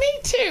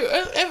too.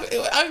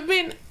 I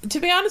mean, to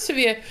be honest with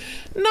you,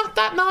 not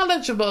that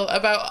knowledgeable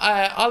about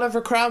Oliver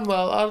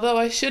Cromwell, although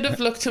I should have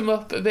looked him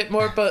up a bit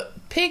more, but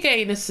pig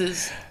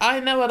anuses, I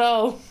know it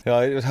all.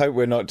 I hope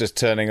we're not just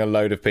turning a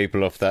load of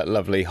people off that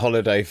lovely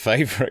holiday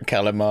favourite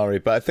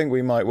calamari, but I think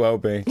we might well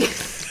be.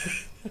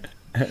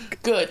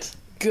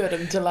 Good,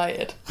 I'm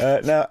delighted.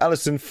 Now,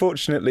 Alison,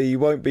 fortunately, you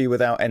won't be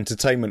without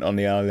entertainment on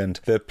the island.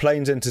 The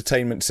plane's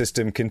entertainment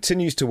system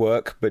continues to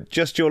work, but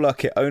just your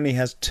luck, it only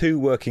has 2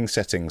 working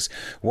settings.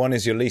 One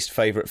is your least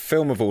favourite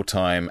film of all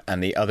time,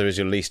 and the other is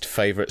your least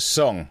favourite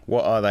song.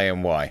 What are they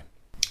and why?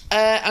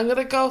 I'm going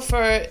to go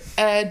for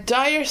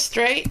Dire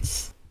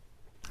Straits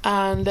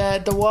and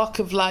The Walk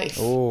of Life.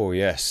 Oh,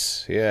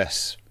 yes.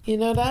 You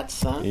know that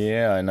song?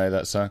 Yeah, I know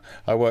that song.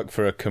 I work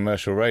for a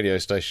commercial radio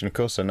station, of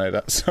course I know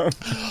that song.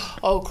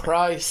 Oh,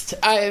 Christ.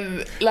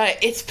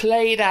 It's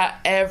played at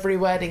every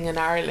wedding in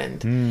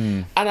Ireland.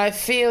 And I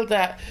feel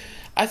that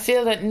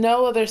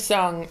no other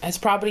song has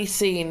probably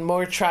seen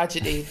more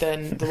tragedy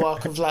than The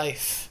Walk of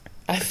Life.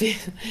 I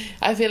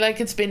feel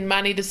like it's been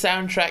Manny the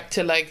soundtrack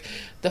to, like,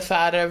 the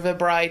father of a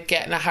bride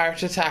getting a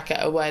heart attack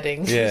at a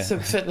wedding. Yeah.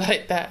 Something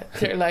like that.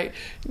 They're like,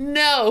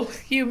 no,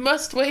 you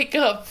must wake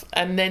up.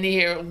 And then you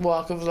hear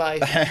Walk of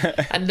Life.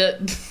 And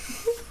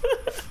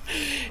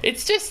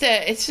it's just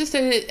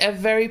a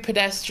very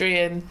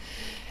pedestrian,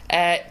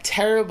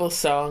 terrible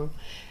song.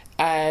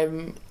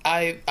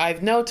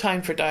 I've no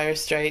time for Dire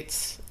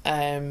Straits.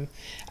 And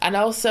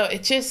also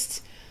it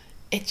just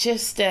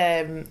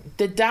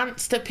the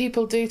dance that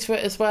people do to it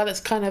as well, it's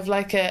kind of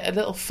like a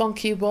little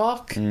funky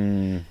walk.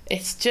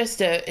 It's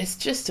just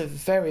a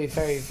very,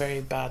 very, very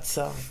bad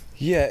song.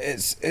 Yeah,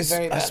 it's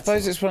I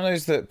suppose it's one of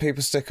those that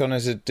people stick on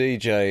as a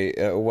DJ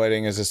at a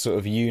wedding as a sort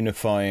of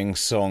unifying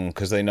song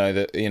because they know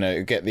that,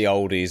 get the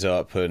oldies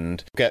up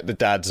and get the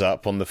dads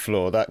up on the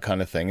floor, that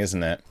kind of thing,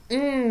 isn't it?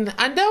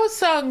 And those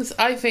songs,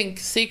 I think,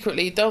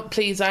 secretly don't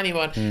please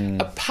anyone,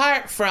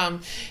 apart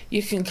from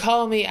You Can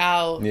Call Me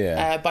Al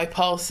by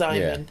Paul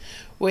Simon,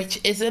 which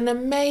is an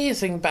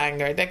amazing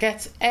banger that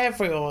gets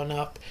everyone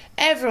up.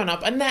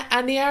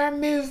 And the arm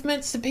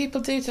movements that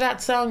people do to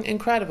that song,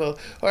 incredible.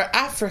 Or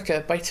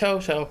Africa by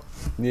Toto.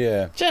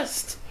 Yeah.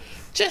 Just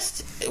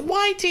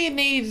why do you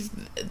need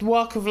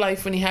Walk of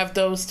Life when you have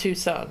those 2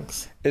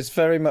 songs? It's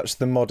very much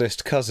the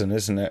modest cousin,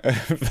 isn't it?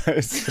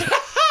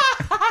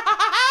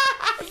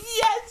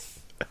 Yes!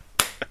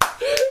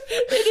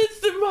 It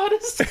is the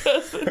modest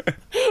cousin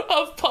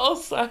of Paul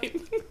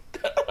Simon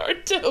or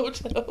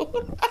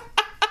Toto.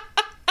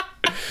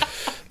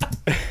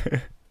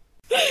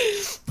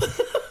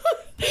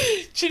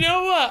 Do you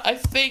know what? I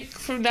think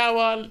from now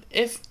on,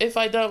 if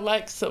I don't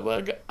like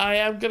someone, I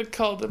am going to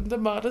call them the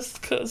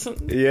modest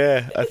cousin.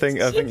 Yeah, I think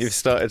you've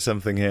started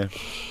something here.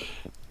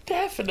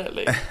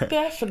 Definitely.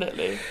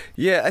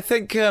 Yeah, I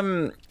think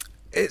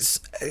it's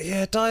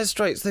Dire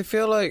Straits. They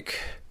feel like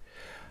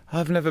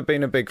I've never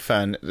been a big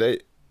fan.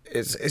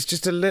 It's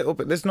just a little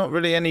bit. There's not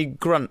really any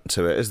grunt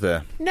to it, is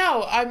there?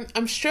 No,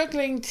 I'm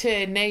struggling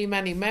to name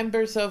any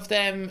members of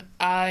them.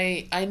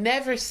 I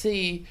never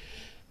see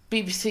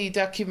BBC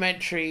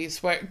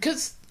documentaries where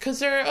because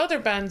there are other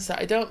bands that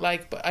I don't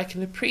like but I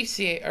can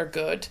appreciate are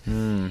good,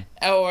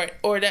 or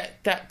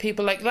that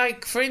people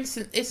like for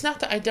instance, it's not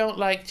that I don't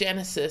like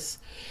Genesis,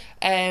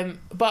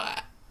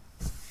 but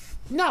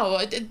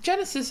no,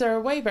 Genesis are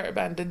a way better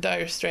band than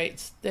Dire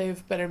Straits. They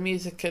have better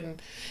music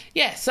and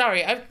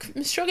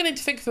I'm struggling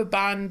to think of a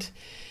band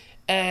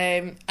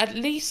at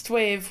least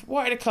with,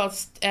 what are they called,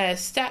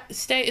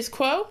 Status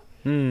Quo.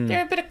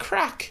 They're a bit of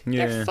crack.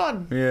 They're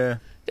fun. Yeah.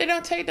 They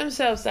don't take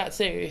themselves that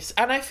serious.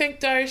 And I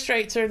think Dire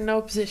Straits are in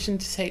no position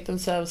to take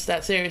themselves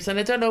that serious. And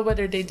I don't know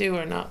whether they do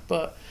or not,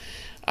 but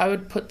I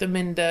would put them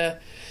in the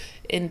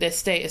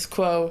Status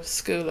Quo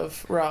school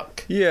of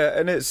rock. Yeah,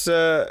 and it's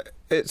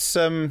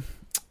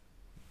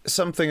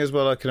something as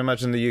well I can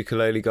imagine the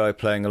ukulele guy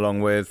playing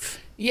along with.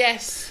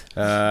 Yes.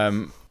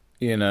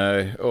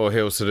 Or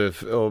he'll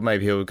or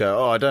maybe he'll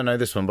go, I don't know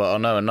this one, but I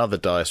know another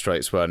Dire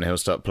Straits one, and he'll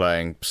start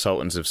playing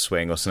Sultans of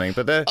Swing or something.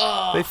 But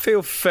they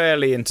feel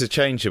fairly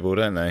interchangeable,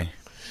 don't they?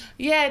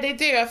 Yeah, they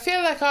do. I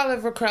feel like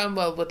Oliver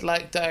Cromwell would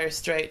like Dire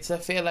Straits. I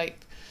feel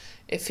like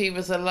if he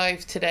was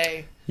alive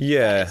today,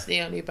 it's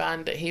the only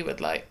band that he would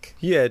like.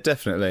 Yeah,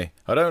 definitely.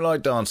 I don't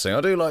like dancing.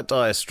 I do like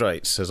Dire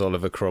Straits, says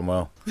Oliver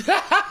Cromwell.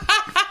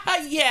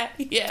 Yeah,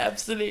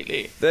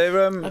 absolutely. They're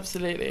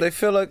absolutely. They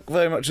feel like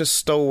very much a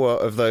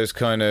stalwart of those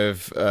kind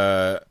of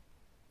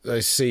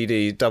those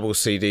double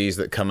CDs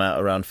that come out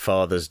around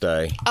Father's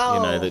Day.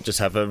 Oh. That just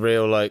have a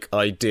real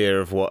idea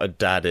of what a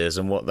dad is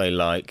and what they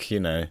like.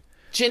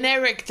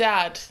 Generic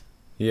dad.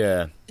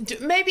 Yeah.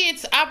 Maybe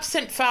it's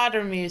absent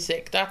father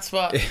music. That's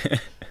what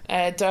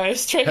Dire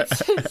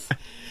Straits is.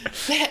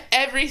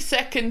 Every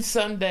second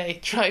Sunday,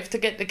 try to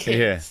get the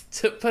kids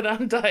to put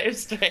on Dire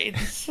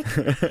Straits.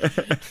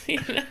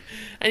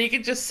 And you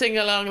can just sing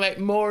along like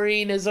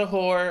Maureen is a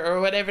whore or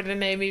whatever the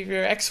name of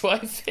your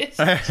ex-wife is.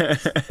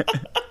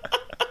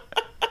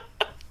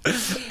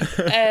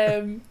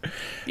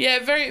 Yeah,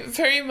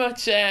 very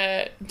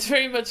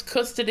much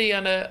custody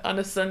on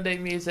a Sunday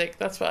music.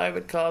 That's what I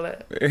would call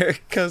it.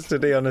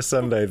 Custody on a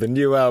Sunday, the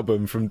new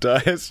album from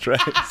Dire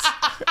Straits.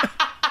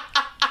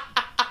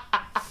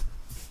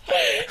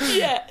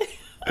 Yeah.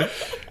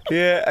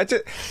 Yeah,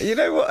 you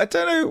know what? I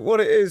don't know what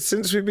it is.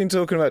 Since we've been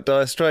talking about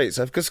Dire Straits,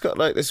 I've just got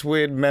like this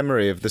weird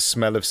memory of the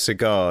smell of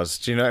cigars.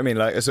 Do you know what I mean?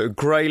 Like a sort of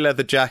grey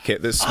leather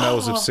jacket that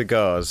smells of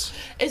cigars.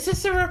 Is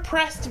this a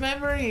repressed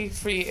memory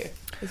for you?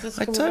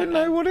 I don't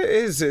know what it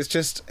is. It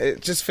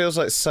just feels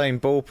like the same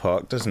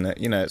ballpark, doesn't it?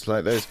 You know, it's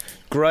like those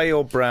grey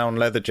or brown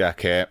leather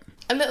jacket.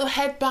 A little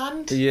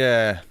headband?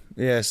 Yeah,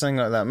 something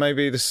like that.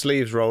 Maybe the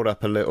sleeves rolled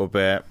up a little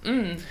bit.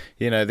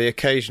 You know, the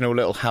occasional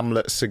little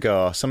Hamlet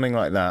cigar, something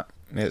like that.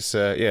 It's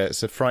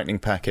a frightening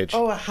package.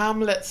 Oh, a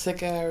Hamlet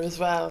cigar as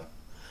well.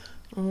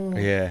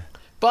 Yeah.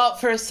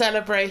 Bought for a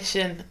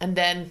celebration, and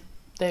then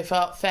they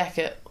thought, feck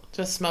it,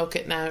 just smoke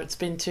it now. It's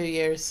been 2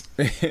 years.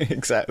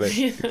 Exactly.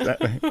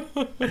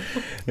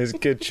 It's a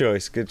good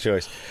choice.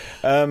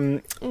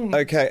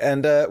 Okay,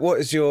 and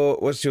what's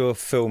your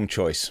film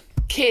choice?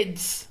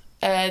 Kids.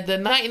 The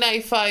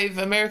 1995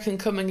 American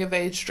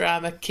coming-of-age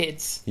drama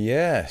Kids.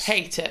 Yes.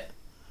 Hate it.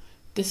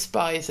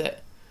 Despise it.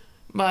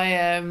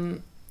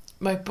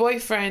 My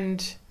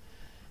boyfriend,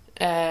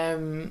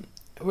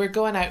 we're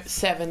going out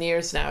 7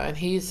 years now, and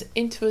he's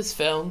into his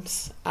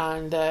films,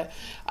 and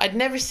I'd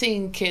never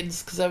seen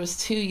Kids because I was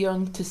too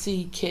young to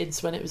see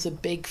Kids when it was a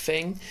big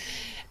thing,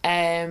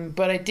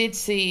 but I did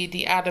see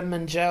the Adam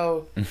and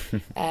Joe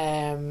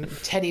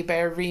teddy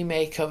bear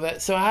remake of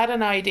it, so I had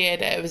an idea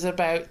that it was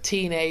about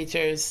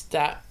teenagers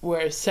that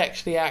were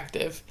sexually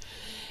active,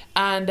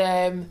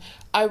 and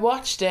I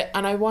watched it,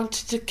 and I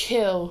wanted to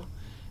kill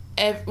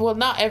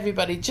not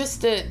everybody,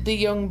 just the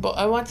young boy.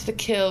 I wanted to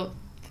kill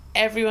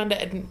everyone that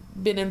had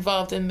been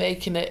involved in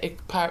making it,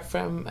 apart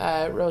from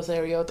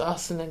Rosario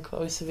Dawson and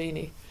Chloe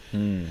Savini.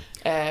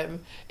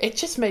 It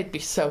just made me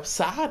so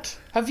sad.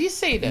 Have you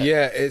seen it?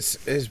 Yeah, it's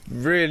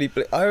really...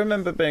 I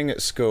remember being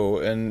at school,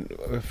 and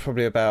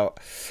probably about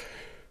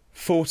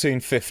 14,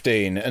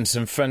 15, and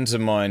some friends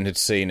of mine had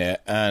seen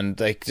it, and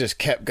they just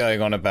kept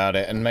going on about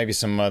it, and maybe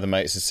some other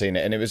mates had seen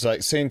it, and it was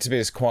like seemed to be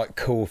this quite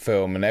cool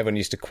film, and everyone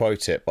used to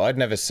quote it, but I'd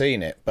never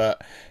seen it.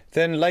 But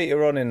then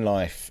later on in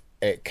life,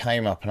 it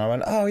came up, and I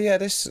went, oh yeah,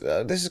 this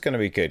is going to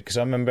be good, because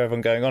I remember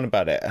everyone going on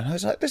about it, and I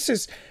was like, this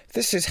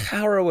is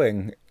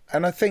harrowing.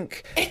 And I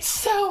think it's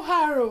so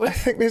harrowing. I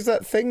think there's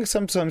that thing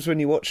sometimes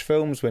when you watch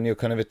films when you're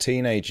kind of a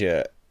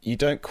teenager, you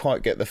don't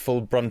quite get the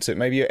full brunt of it.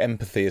 Maybe your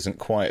empathy isn't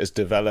quite as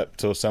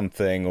developed or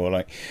something,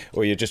 or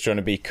you're just trying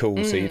to be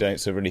cool, so you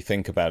don't sort of really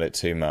think about it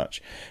too much,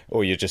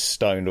 or you're just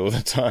stoned all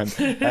the time.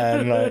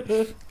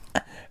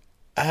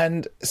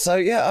 And so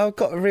yeah, I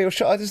got a real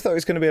shock. I just thought it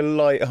was going to be a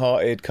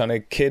light-hearted kind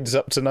of kids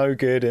up to no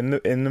good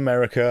in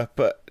America,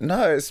 but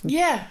no, it's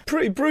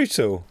pretty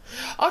brutal.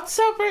 Oh, it's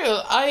so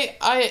brutal.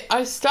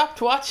 I stopped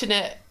watching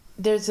it.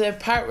 There's a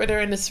part where they're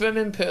in a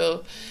swimming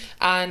pool,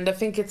 and I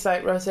think it's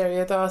like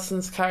Rosario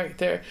Dawson's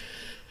character.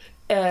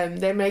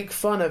 They make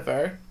fun of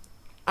her,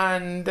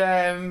 and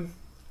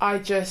I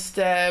just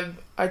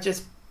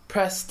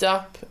pressed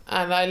stop,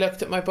 and I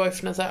looked at my boyfriend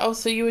and I was like, oh,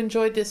 so you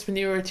enjoyed this when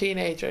you were a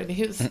teenager? And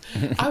he was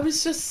I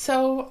was just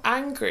so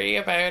angry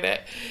about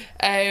it,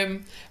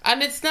 and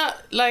it's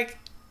not like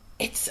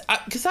it's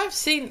because I've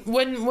seen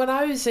when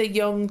I was a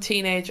young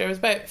teenager, I was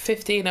about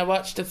 15, I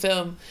watched the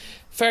film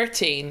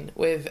 13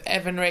 with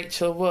Evan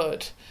Rachel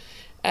Wood,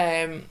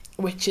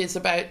 which is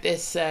about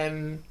this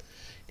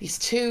these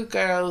two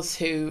girls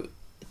who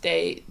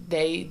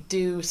they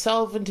do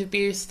solvent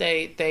abuse.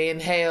 They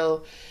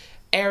inhale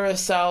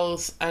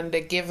aerosols and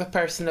they give a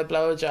person a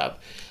blowjob.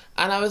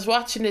 And I was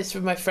watching this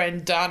with my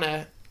friend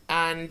Donna,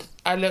 and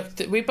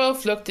we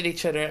both looked at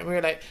each other and we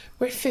were like,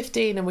 we're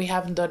 15 and we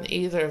haven't done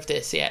either of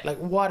this yet. Like,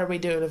 what are we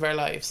doing with our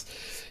lives?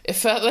 It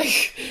felt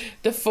like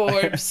the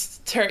Forbes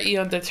 30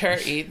 under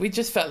 30. We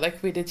just felt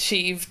like we'd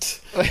achieved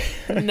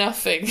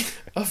nothing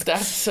of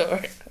that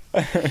sort.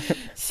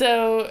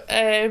 So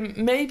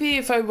maybe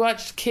if I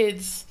watched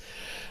Kids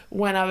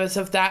when I was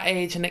of that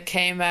age and it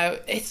came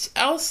out, it's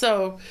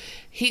also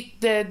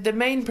the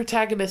main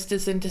protagonist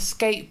is into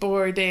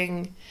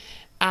skateboarding,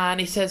 and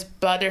he says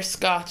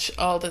butterscotch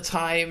all the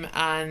time,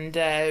 and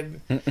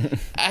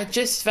I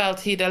just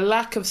felt he'd a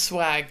lack of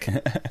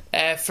swag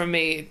for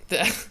me.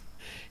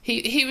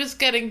 He was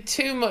getting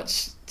too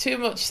much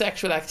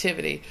sexual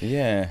activity.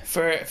 Yeah.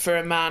 For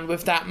a man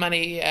with that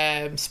many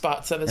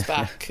spots on his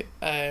back.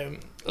 I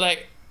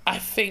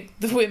think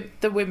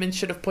the women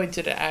should have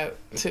pointed it out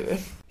to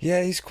him.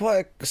 Yeah, he's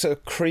quite a sort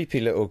of creepy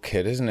little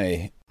kid, isn't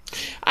he?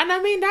 And I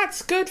mean,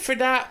 that's good for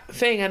that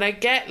thing, and I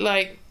get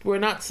like we're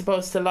not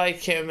supposed to like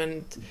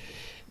him,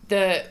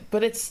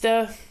 but it's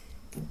the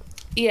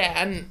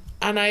and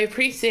I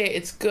appreciate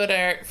it's good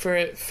art for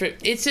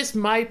it's just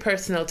my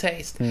personal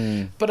taste.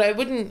 But I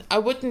wouldn't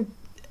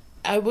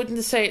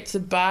say it's a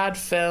bad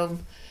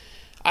film.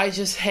 I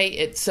just hate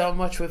it so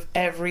much with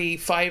every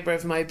fibre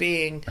of my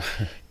being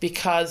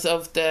because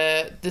of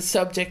the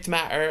subject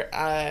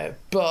matter.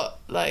 But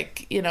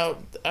like, you know,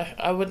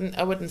 I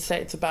wouldn't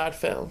say it's a bad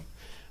film.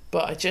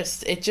 But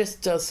it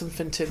just does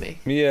something to me.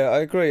 Yeah,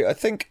 I agree. I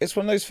think it's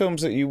one of those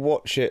films that you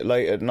watch it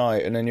late at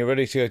night and then you're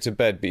ready to go to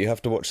bed, but you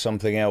have to watch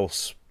something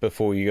else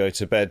before you go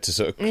to bed to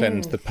sort of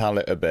cleanse the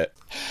palate a bit.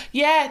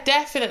 Yeah,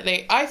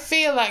 definitely. I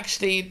feel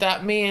actually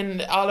that me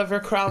and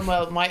Oliver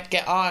Cromwell might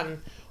get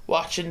on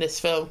watching this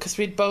film because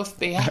we'd both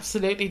be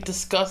absolutely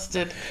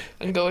disgusted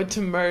and go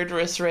into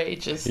murderous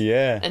rages.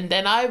 Yeah. And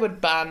then I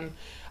would ban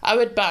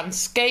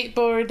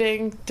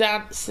skateboarding,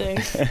 dancing,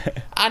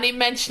 any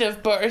mention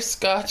of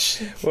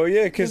butterscotch. Well,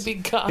 yeah, because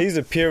he's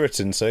a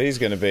Puritan, so he's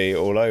going to be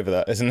all over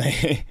that, isn't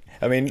he?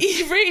 I mean,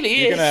 he really is.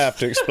 You're going to have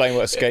to explain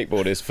what a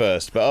skateboard is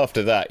first, but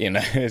after that, you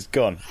know, it's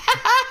gone.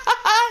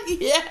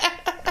 Yeah.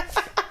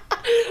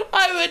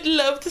 I would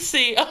love to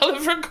see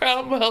Oliver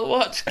Cromwell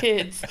watch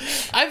kids.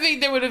 I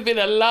think there would have been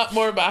a lot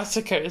more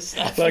massacres.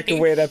 Like a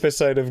weird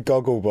episode of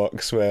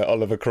Gogglebox where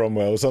Oliver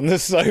Cromwell's on the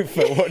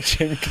sofa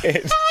watching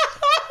kids.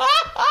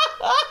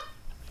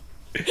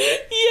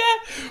 Yeah,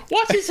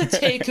 what is a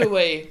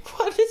takeaway?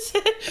 What is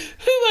it?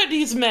 Who are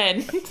these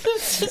men?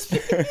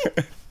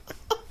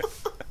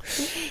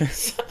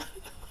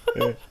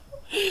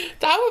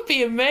 That would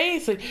be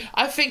amazing.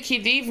 I think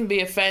he'd even be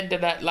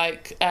offended at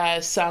like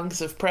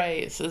songs of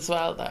praise as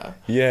well, though.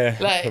 Yeah,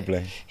 like,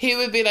 probably. He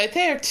would be like,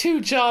 "They're too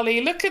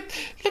jolly. Look at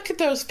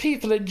those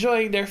people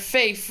enjoying their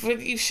faith.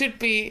 You should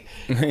be,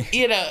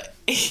 you know."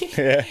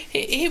 Yeah.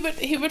 He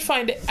would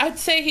find it. I'd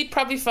say he'd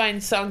probably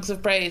find songs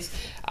of praise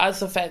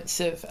as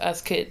offensive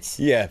as kids.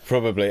 Yeah,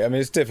 probably. I mean,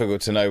 it's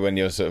difficult to know when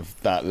you're sort of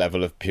that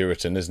level of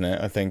Puritan, isn't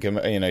it? I think,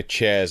 you know,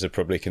 chairs are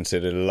probably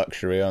considered a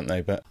luxury, aren't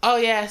they? But oh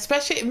yeah,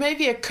 especially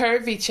maybe a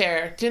curvy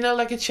chair. Do you know,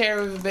 like a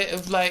chair with a bit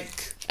of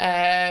like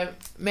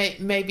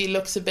maybe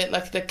looks a bit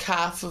like the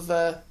calf of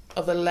a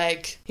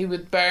leg. He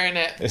would burn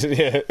it.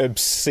 Yeah,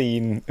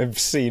 obscene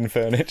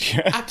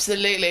furniture.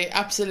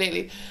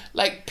 Absolutely.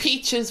 Like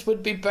peaches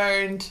would be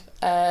burned.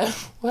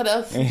 What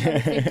else? I'm trying to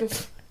think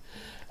of.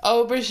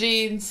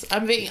 Aubergines.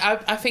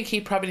 I think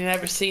he'd probably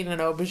never seen an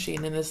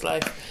aubergine in his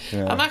life.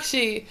 Yeah. I'm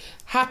actually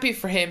happy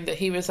for him that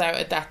he was out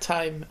at that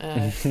time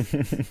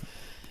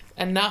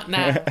and not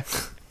now.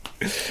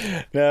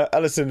 Now,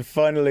 Alison,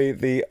 finally,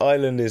 the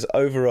island is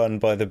overrun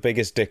by the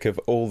biggest dick of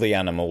all the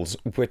animals.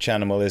 Which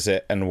animal is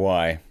it and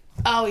why?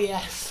 Oh,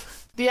 yes.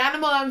 The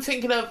animal I'm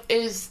thinking of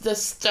is the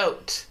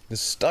stoat. The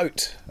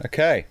stoat,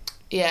 okay.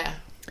 Yeah,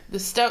 the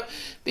stoat.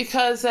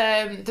 Because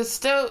the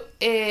stoat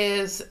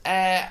is...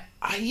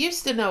 I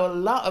used to know a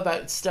lot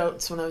about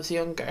stoats when I was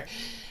younger.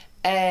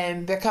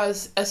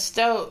 Because a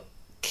stoat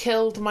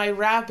killed my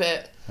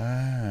rabbit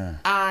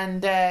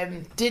and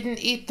didn't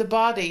eat the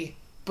body.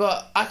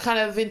 But I kind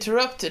of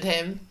interrupted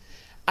him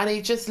and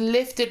he just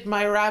lifted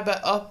my rabbit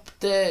up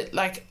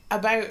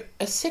about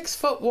a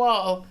 6-foot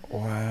wall.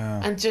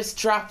 Wow. And just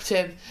dropped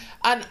him.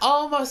 And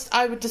almost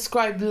I would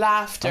describe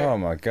laughter. Oh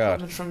my God.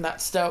 Coming from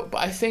that stoat. But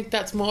I think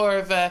that's more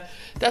of a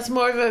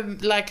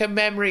like a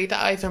memory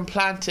that I've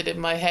implanted in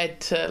my head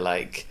to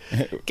like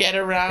get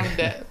around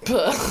it.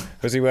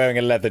 Was he wearing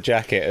a leather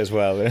jacket as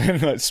well?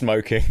 Like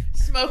smoking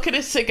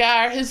a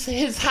cigar,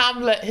 his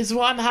Hamlet, his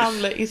one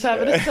Hamlet, he's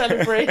having a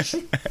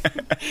celebration.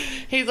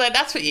 He's like,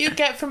 that's what you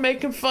get for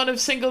making fun of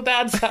single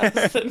dads,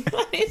 Alison.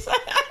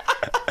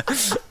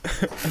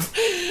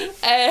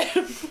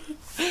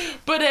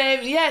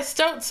 Yeah,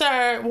 stoats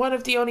are one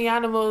of the only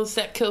animals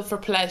that kill for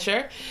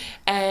pleasure.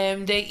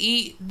 They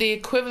eat the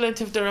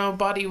equivalent of their own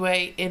body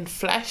weight in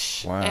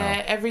flesh. Wow.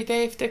 Every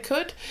day if they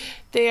could.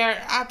 They are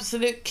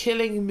absolute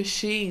killing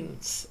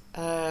machines.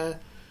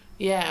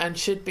 And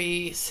should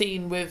be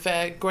seen with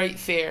great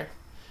fear.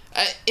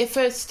 If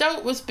a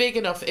stoat was big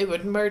enough, it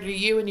would murder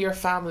you and your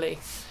family.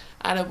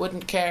 And it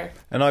wouldn't care.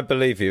 And I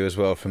believe you as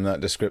well from that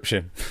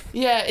description.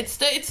 Yeah, it's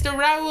the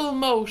Raoul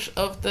Moat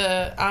of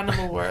the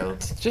animal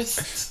world.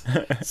 Just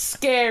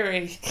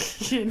scary,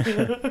 you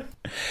know.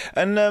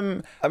 And I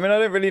mean, I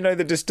don't really know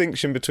the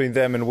distinction between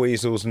them and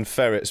weasels and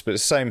ferrets, but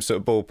it's the same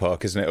sort of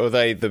ballpark, isn't it? Or are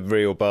they the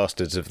real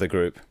bastards of the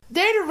group?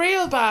 They're the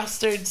real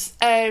bastards.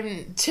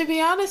 To be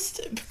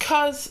honest,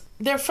 because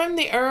they're from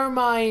the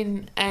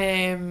ermine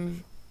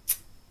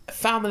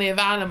family of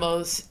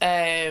animals.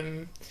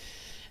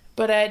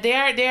 But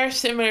they are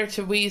similar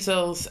to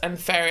weasels and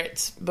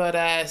ferrets,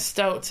 but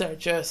stoats are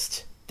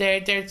just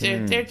they're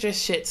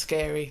just shit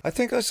scary. I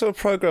think I saw a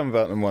program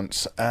about them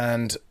once,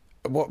 and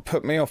what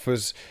put me off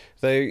was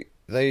they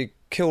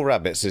kill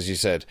rabbits, as you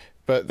said,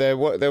 but their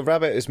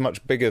rabbit is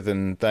much bigger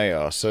than they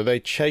are, so they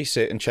chase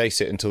it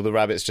until the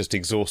rabbit's just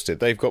exhausted.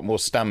 They've got more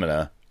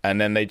stamina. And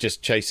then they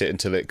just chase it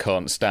until it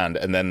can't stand,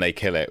 and then they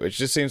kill it, which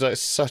just seems like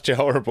such a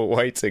horrible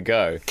way to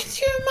go. Could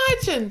you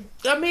imagine?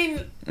 I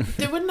mean,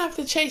 they wouldn't have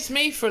to chase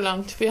me for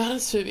long, to be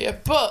honest with you.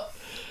 But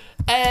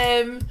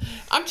I'm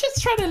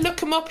just trying to look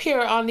them up here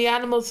on the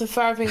Animals of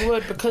Farthing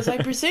Wood, because I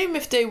presume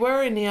if they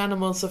were in the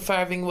Animals of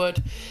Farthing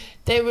Wood,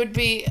 they would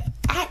be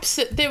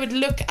they would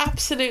look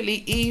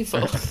absolutely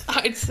evil,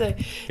 I'd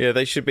say. Yeah,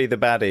 they should be the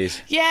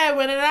baddies. Yeah,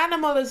 when an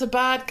animal is a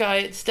bad guy,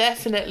 it's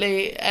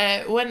definitely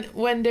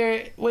when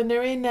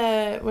they're in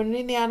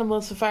the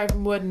animal safari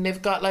from Wood and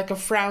they've got like a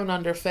frown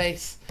on their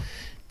face.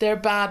 They're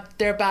bad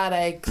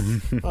eggs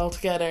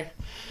altogether.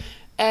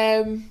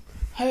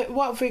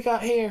 What have we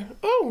got here?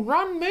 Oh,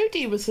 Ron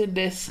Moody was in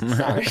this.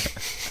 Sorry.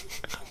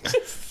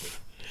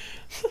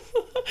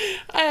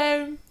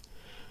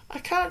 I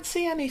can't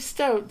see any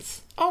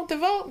stoats. Oh,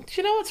 they've all... Do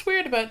you know what's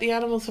weird about the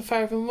animals of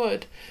Farthing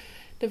Wood?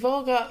 They've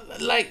all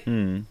got, like...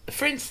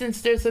 For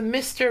instance, there's a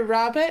Mr.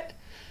 Rabbit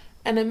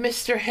and a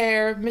Mr.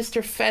 Hare,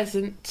 Mr.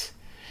 Pheasant.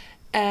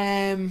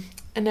 And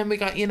then we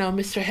got,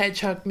 Mr.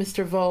 Hedgehog,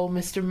 Mr. Vole,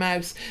 Mr.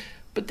 Mouse.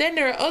 But then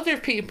there are other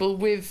people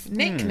with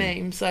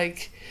nicknames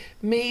like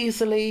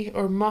Measly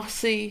or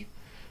Mossy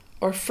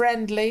or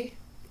Friendly.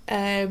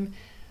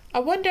 I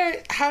wonder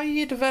how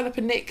you develop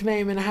a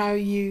nickname and how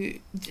you...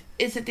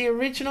 Is it the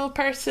original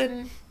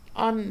person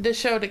on the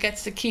show that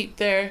gets to keep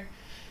their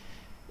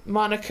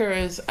moniker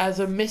as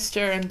a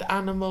Mr. and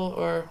Animal,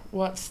 or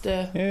what's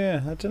the...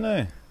 Yeah, I don't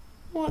know.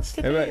 What's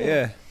the deal?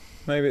 Yeah,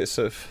 maybe it's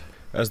sort of...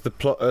 As the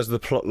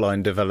plot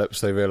line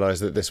develops, they realise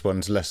that this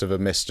one's less of a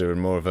Mr.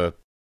 and more of a...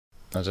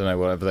 I don't know,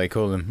 whatever they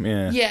call them,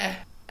 yeah. Yeah,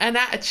 an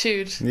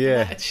attitude.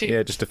 Yeah,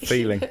 just a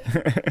feeling.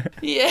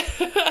 Yeah.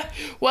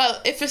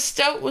 Well, if a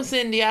stoat was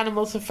in the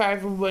animals of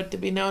Farthing Wood, to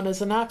be known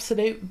as an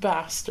absolute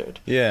bastard.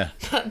 Yeah.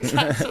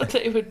 That's what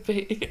they would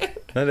be.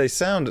 No, they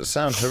sound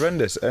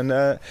horrendous.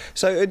 And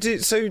so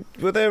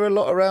were there a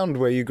lot around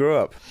where you grew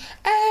up?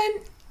 No,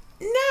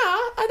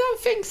 I don't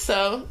think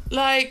so.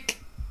 Like,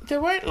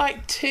 there weren't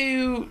like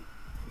too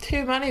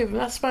many of them.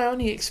 That's my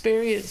only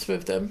experience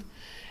with them.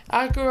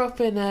 I grew up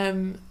in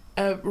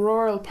a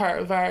rural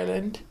part of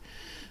Ireland.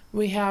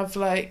 We have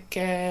like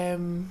the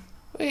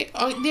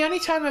only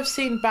time I've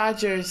seen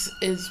badgers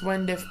is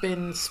when they've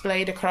been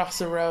splayed across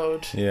a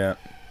road. Yeah.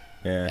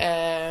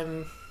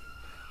 And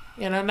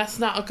that's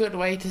not a good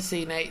way to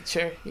see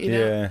nature.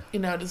 Yeah.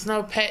 There's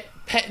no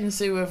petting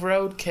zoo of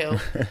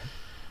roadkill.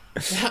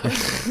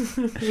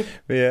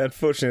 Yeah,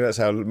 unfortunately that's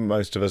how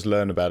most of us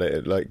learn about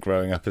it, like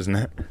growing up, isn't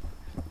it?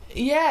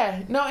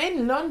 Yeah. No,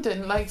 in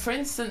London, like for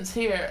instance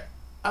here,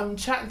 I'm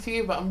chatting to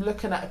you but I'm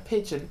looking at a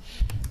pigeon.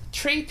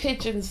 3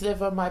 pigeons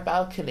live on my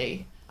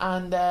balcony,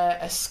 and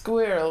a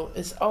squirrel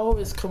is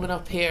always coming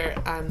up here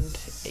and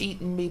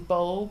eating me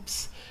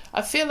bulbs.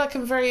 I feel like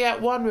I'm very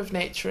at one with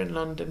nature in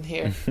London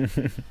here,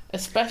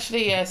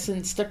 especially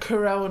since the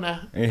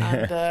corona.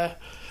 Yeah.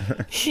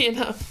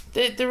 And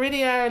they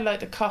really are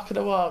like the cock of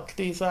the walk,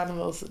 these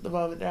animals at the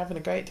moment. They're having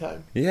a great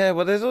time. Yeah,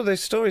 well, there's all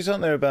those stories,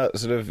 aren't there, about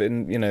sort of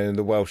in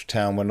the Welsh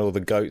town when all the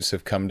goats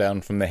have come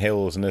down from the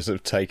hills and they're sort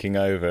of taking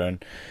over,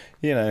 and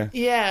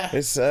yeah,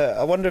 it's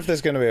I wonder if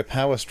there's going to be a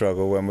power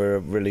struggle when we're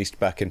released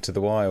back into the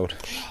wild.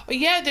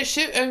 Yeah, there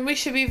should, and we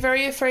should be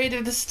very afraid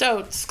of the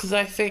stoats, because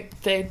I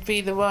think they'd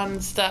be the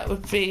ones that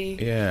would be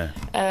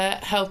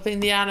helping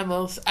the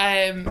animals.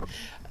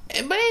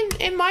 But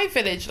in my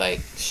village,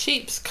 like,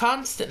 sheep's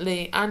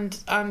constantly and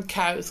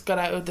cows got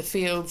out of the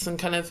fields and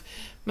kind of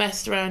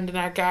messed around in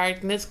our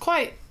garden. It's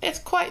quite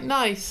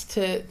nice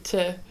to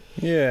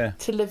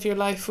live your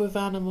life with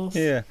animals.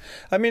 Yeah.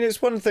 I mean,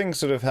 it's one thing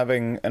sort of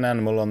having an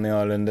animal on the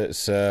island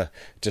that's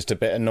just a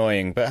bit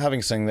annoying, but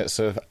having something that's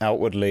sort of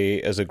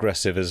outwardly as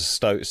aggressive as a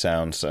stoat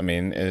sounds, I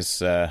mean,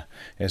 is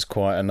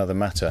quite another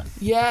matter.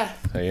 Yeah.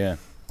 So, yeah.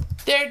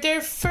 They're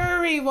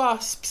furry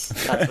wasps.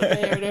 That's what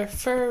they are. They're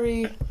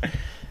furry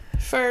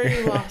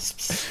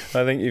wasps.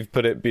 I think you've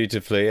put it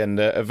beautifully, and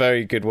a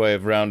very good way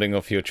of rounding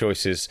off your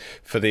choices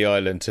for the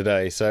island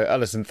today. So,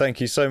 Alison, thank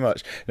you so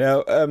much.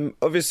 Now,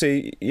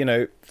 obviously,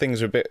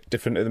 things are a bit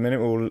different at the minute.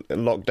 We're all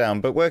locked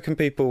down, but where can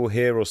people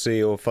hear or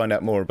see or find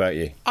out more about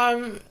you?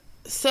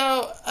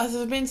 So, as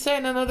I've been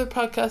saying on other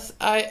podcasts,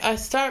 I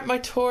start my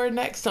tour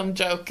next. I'm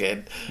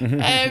joking.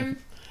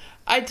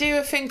 I do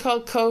a thing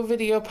called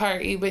Co-Video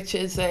Party, which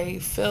is a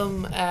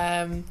film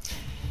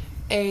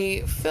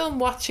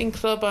watching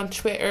club on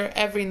Twitter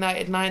every night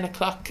at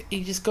 9:00.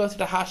 You just go to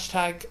the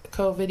hashtag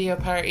Co-Video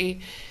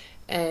Party.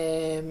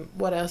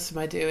 What else am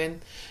I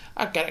doing?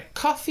 I've got a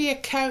coffee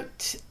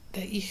account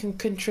that you can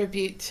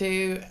contribute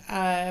to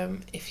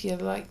if you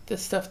like the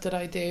stuff that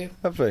I do.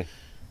 Lovely.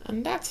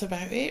 And that's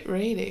about it,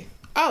 really.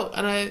 Oh,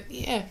 and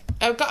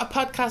I've got a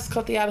podcast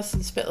called The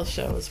Alison Spittle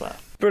Show as well.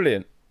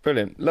 Brilliant.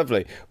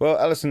 Lovely. Well,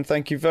 Alison,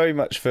 thank you very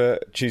much for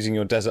choosing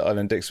your Desert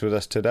Island Dicks with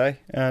us today,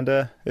 and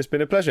it's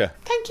been a pleasure.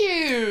 Thank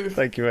you.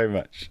 Thank you very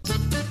much.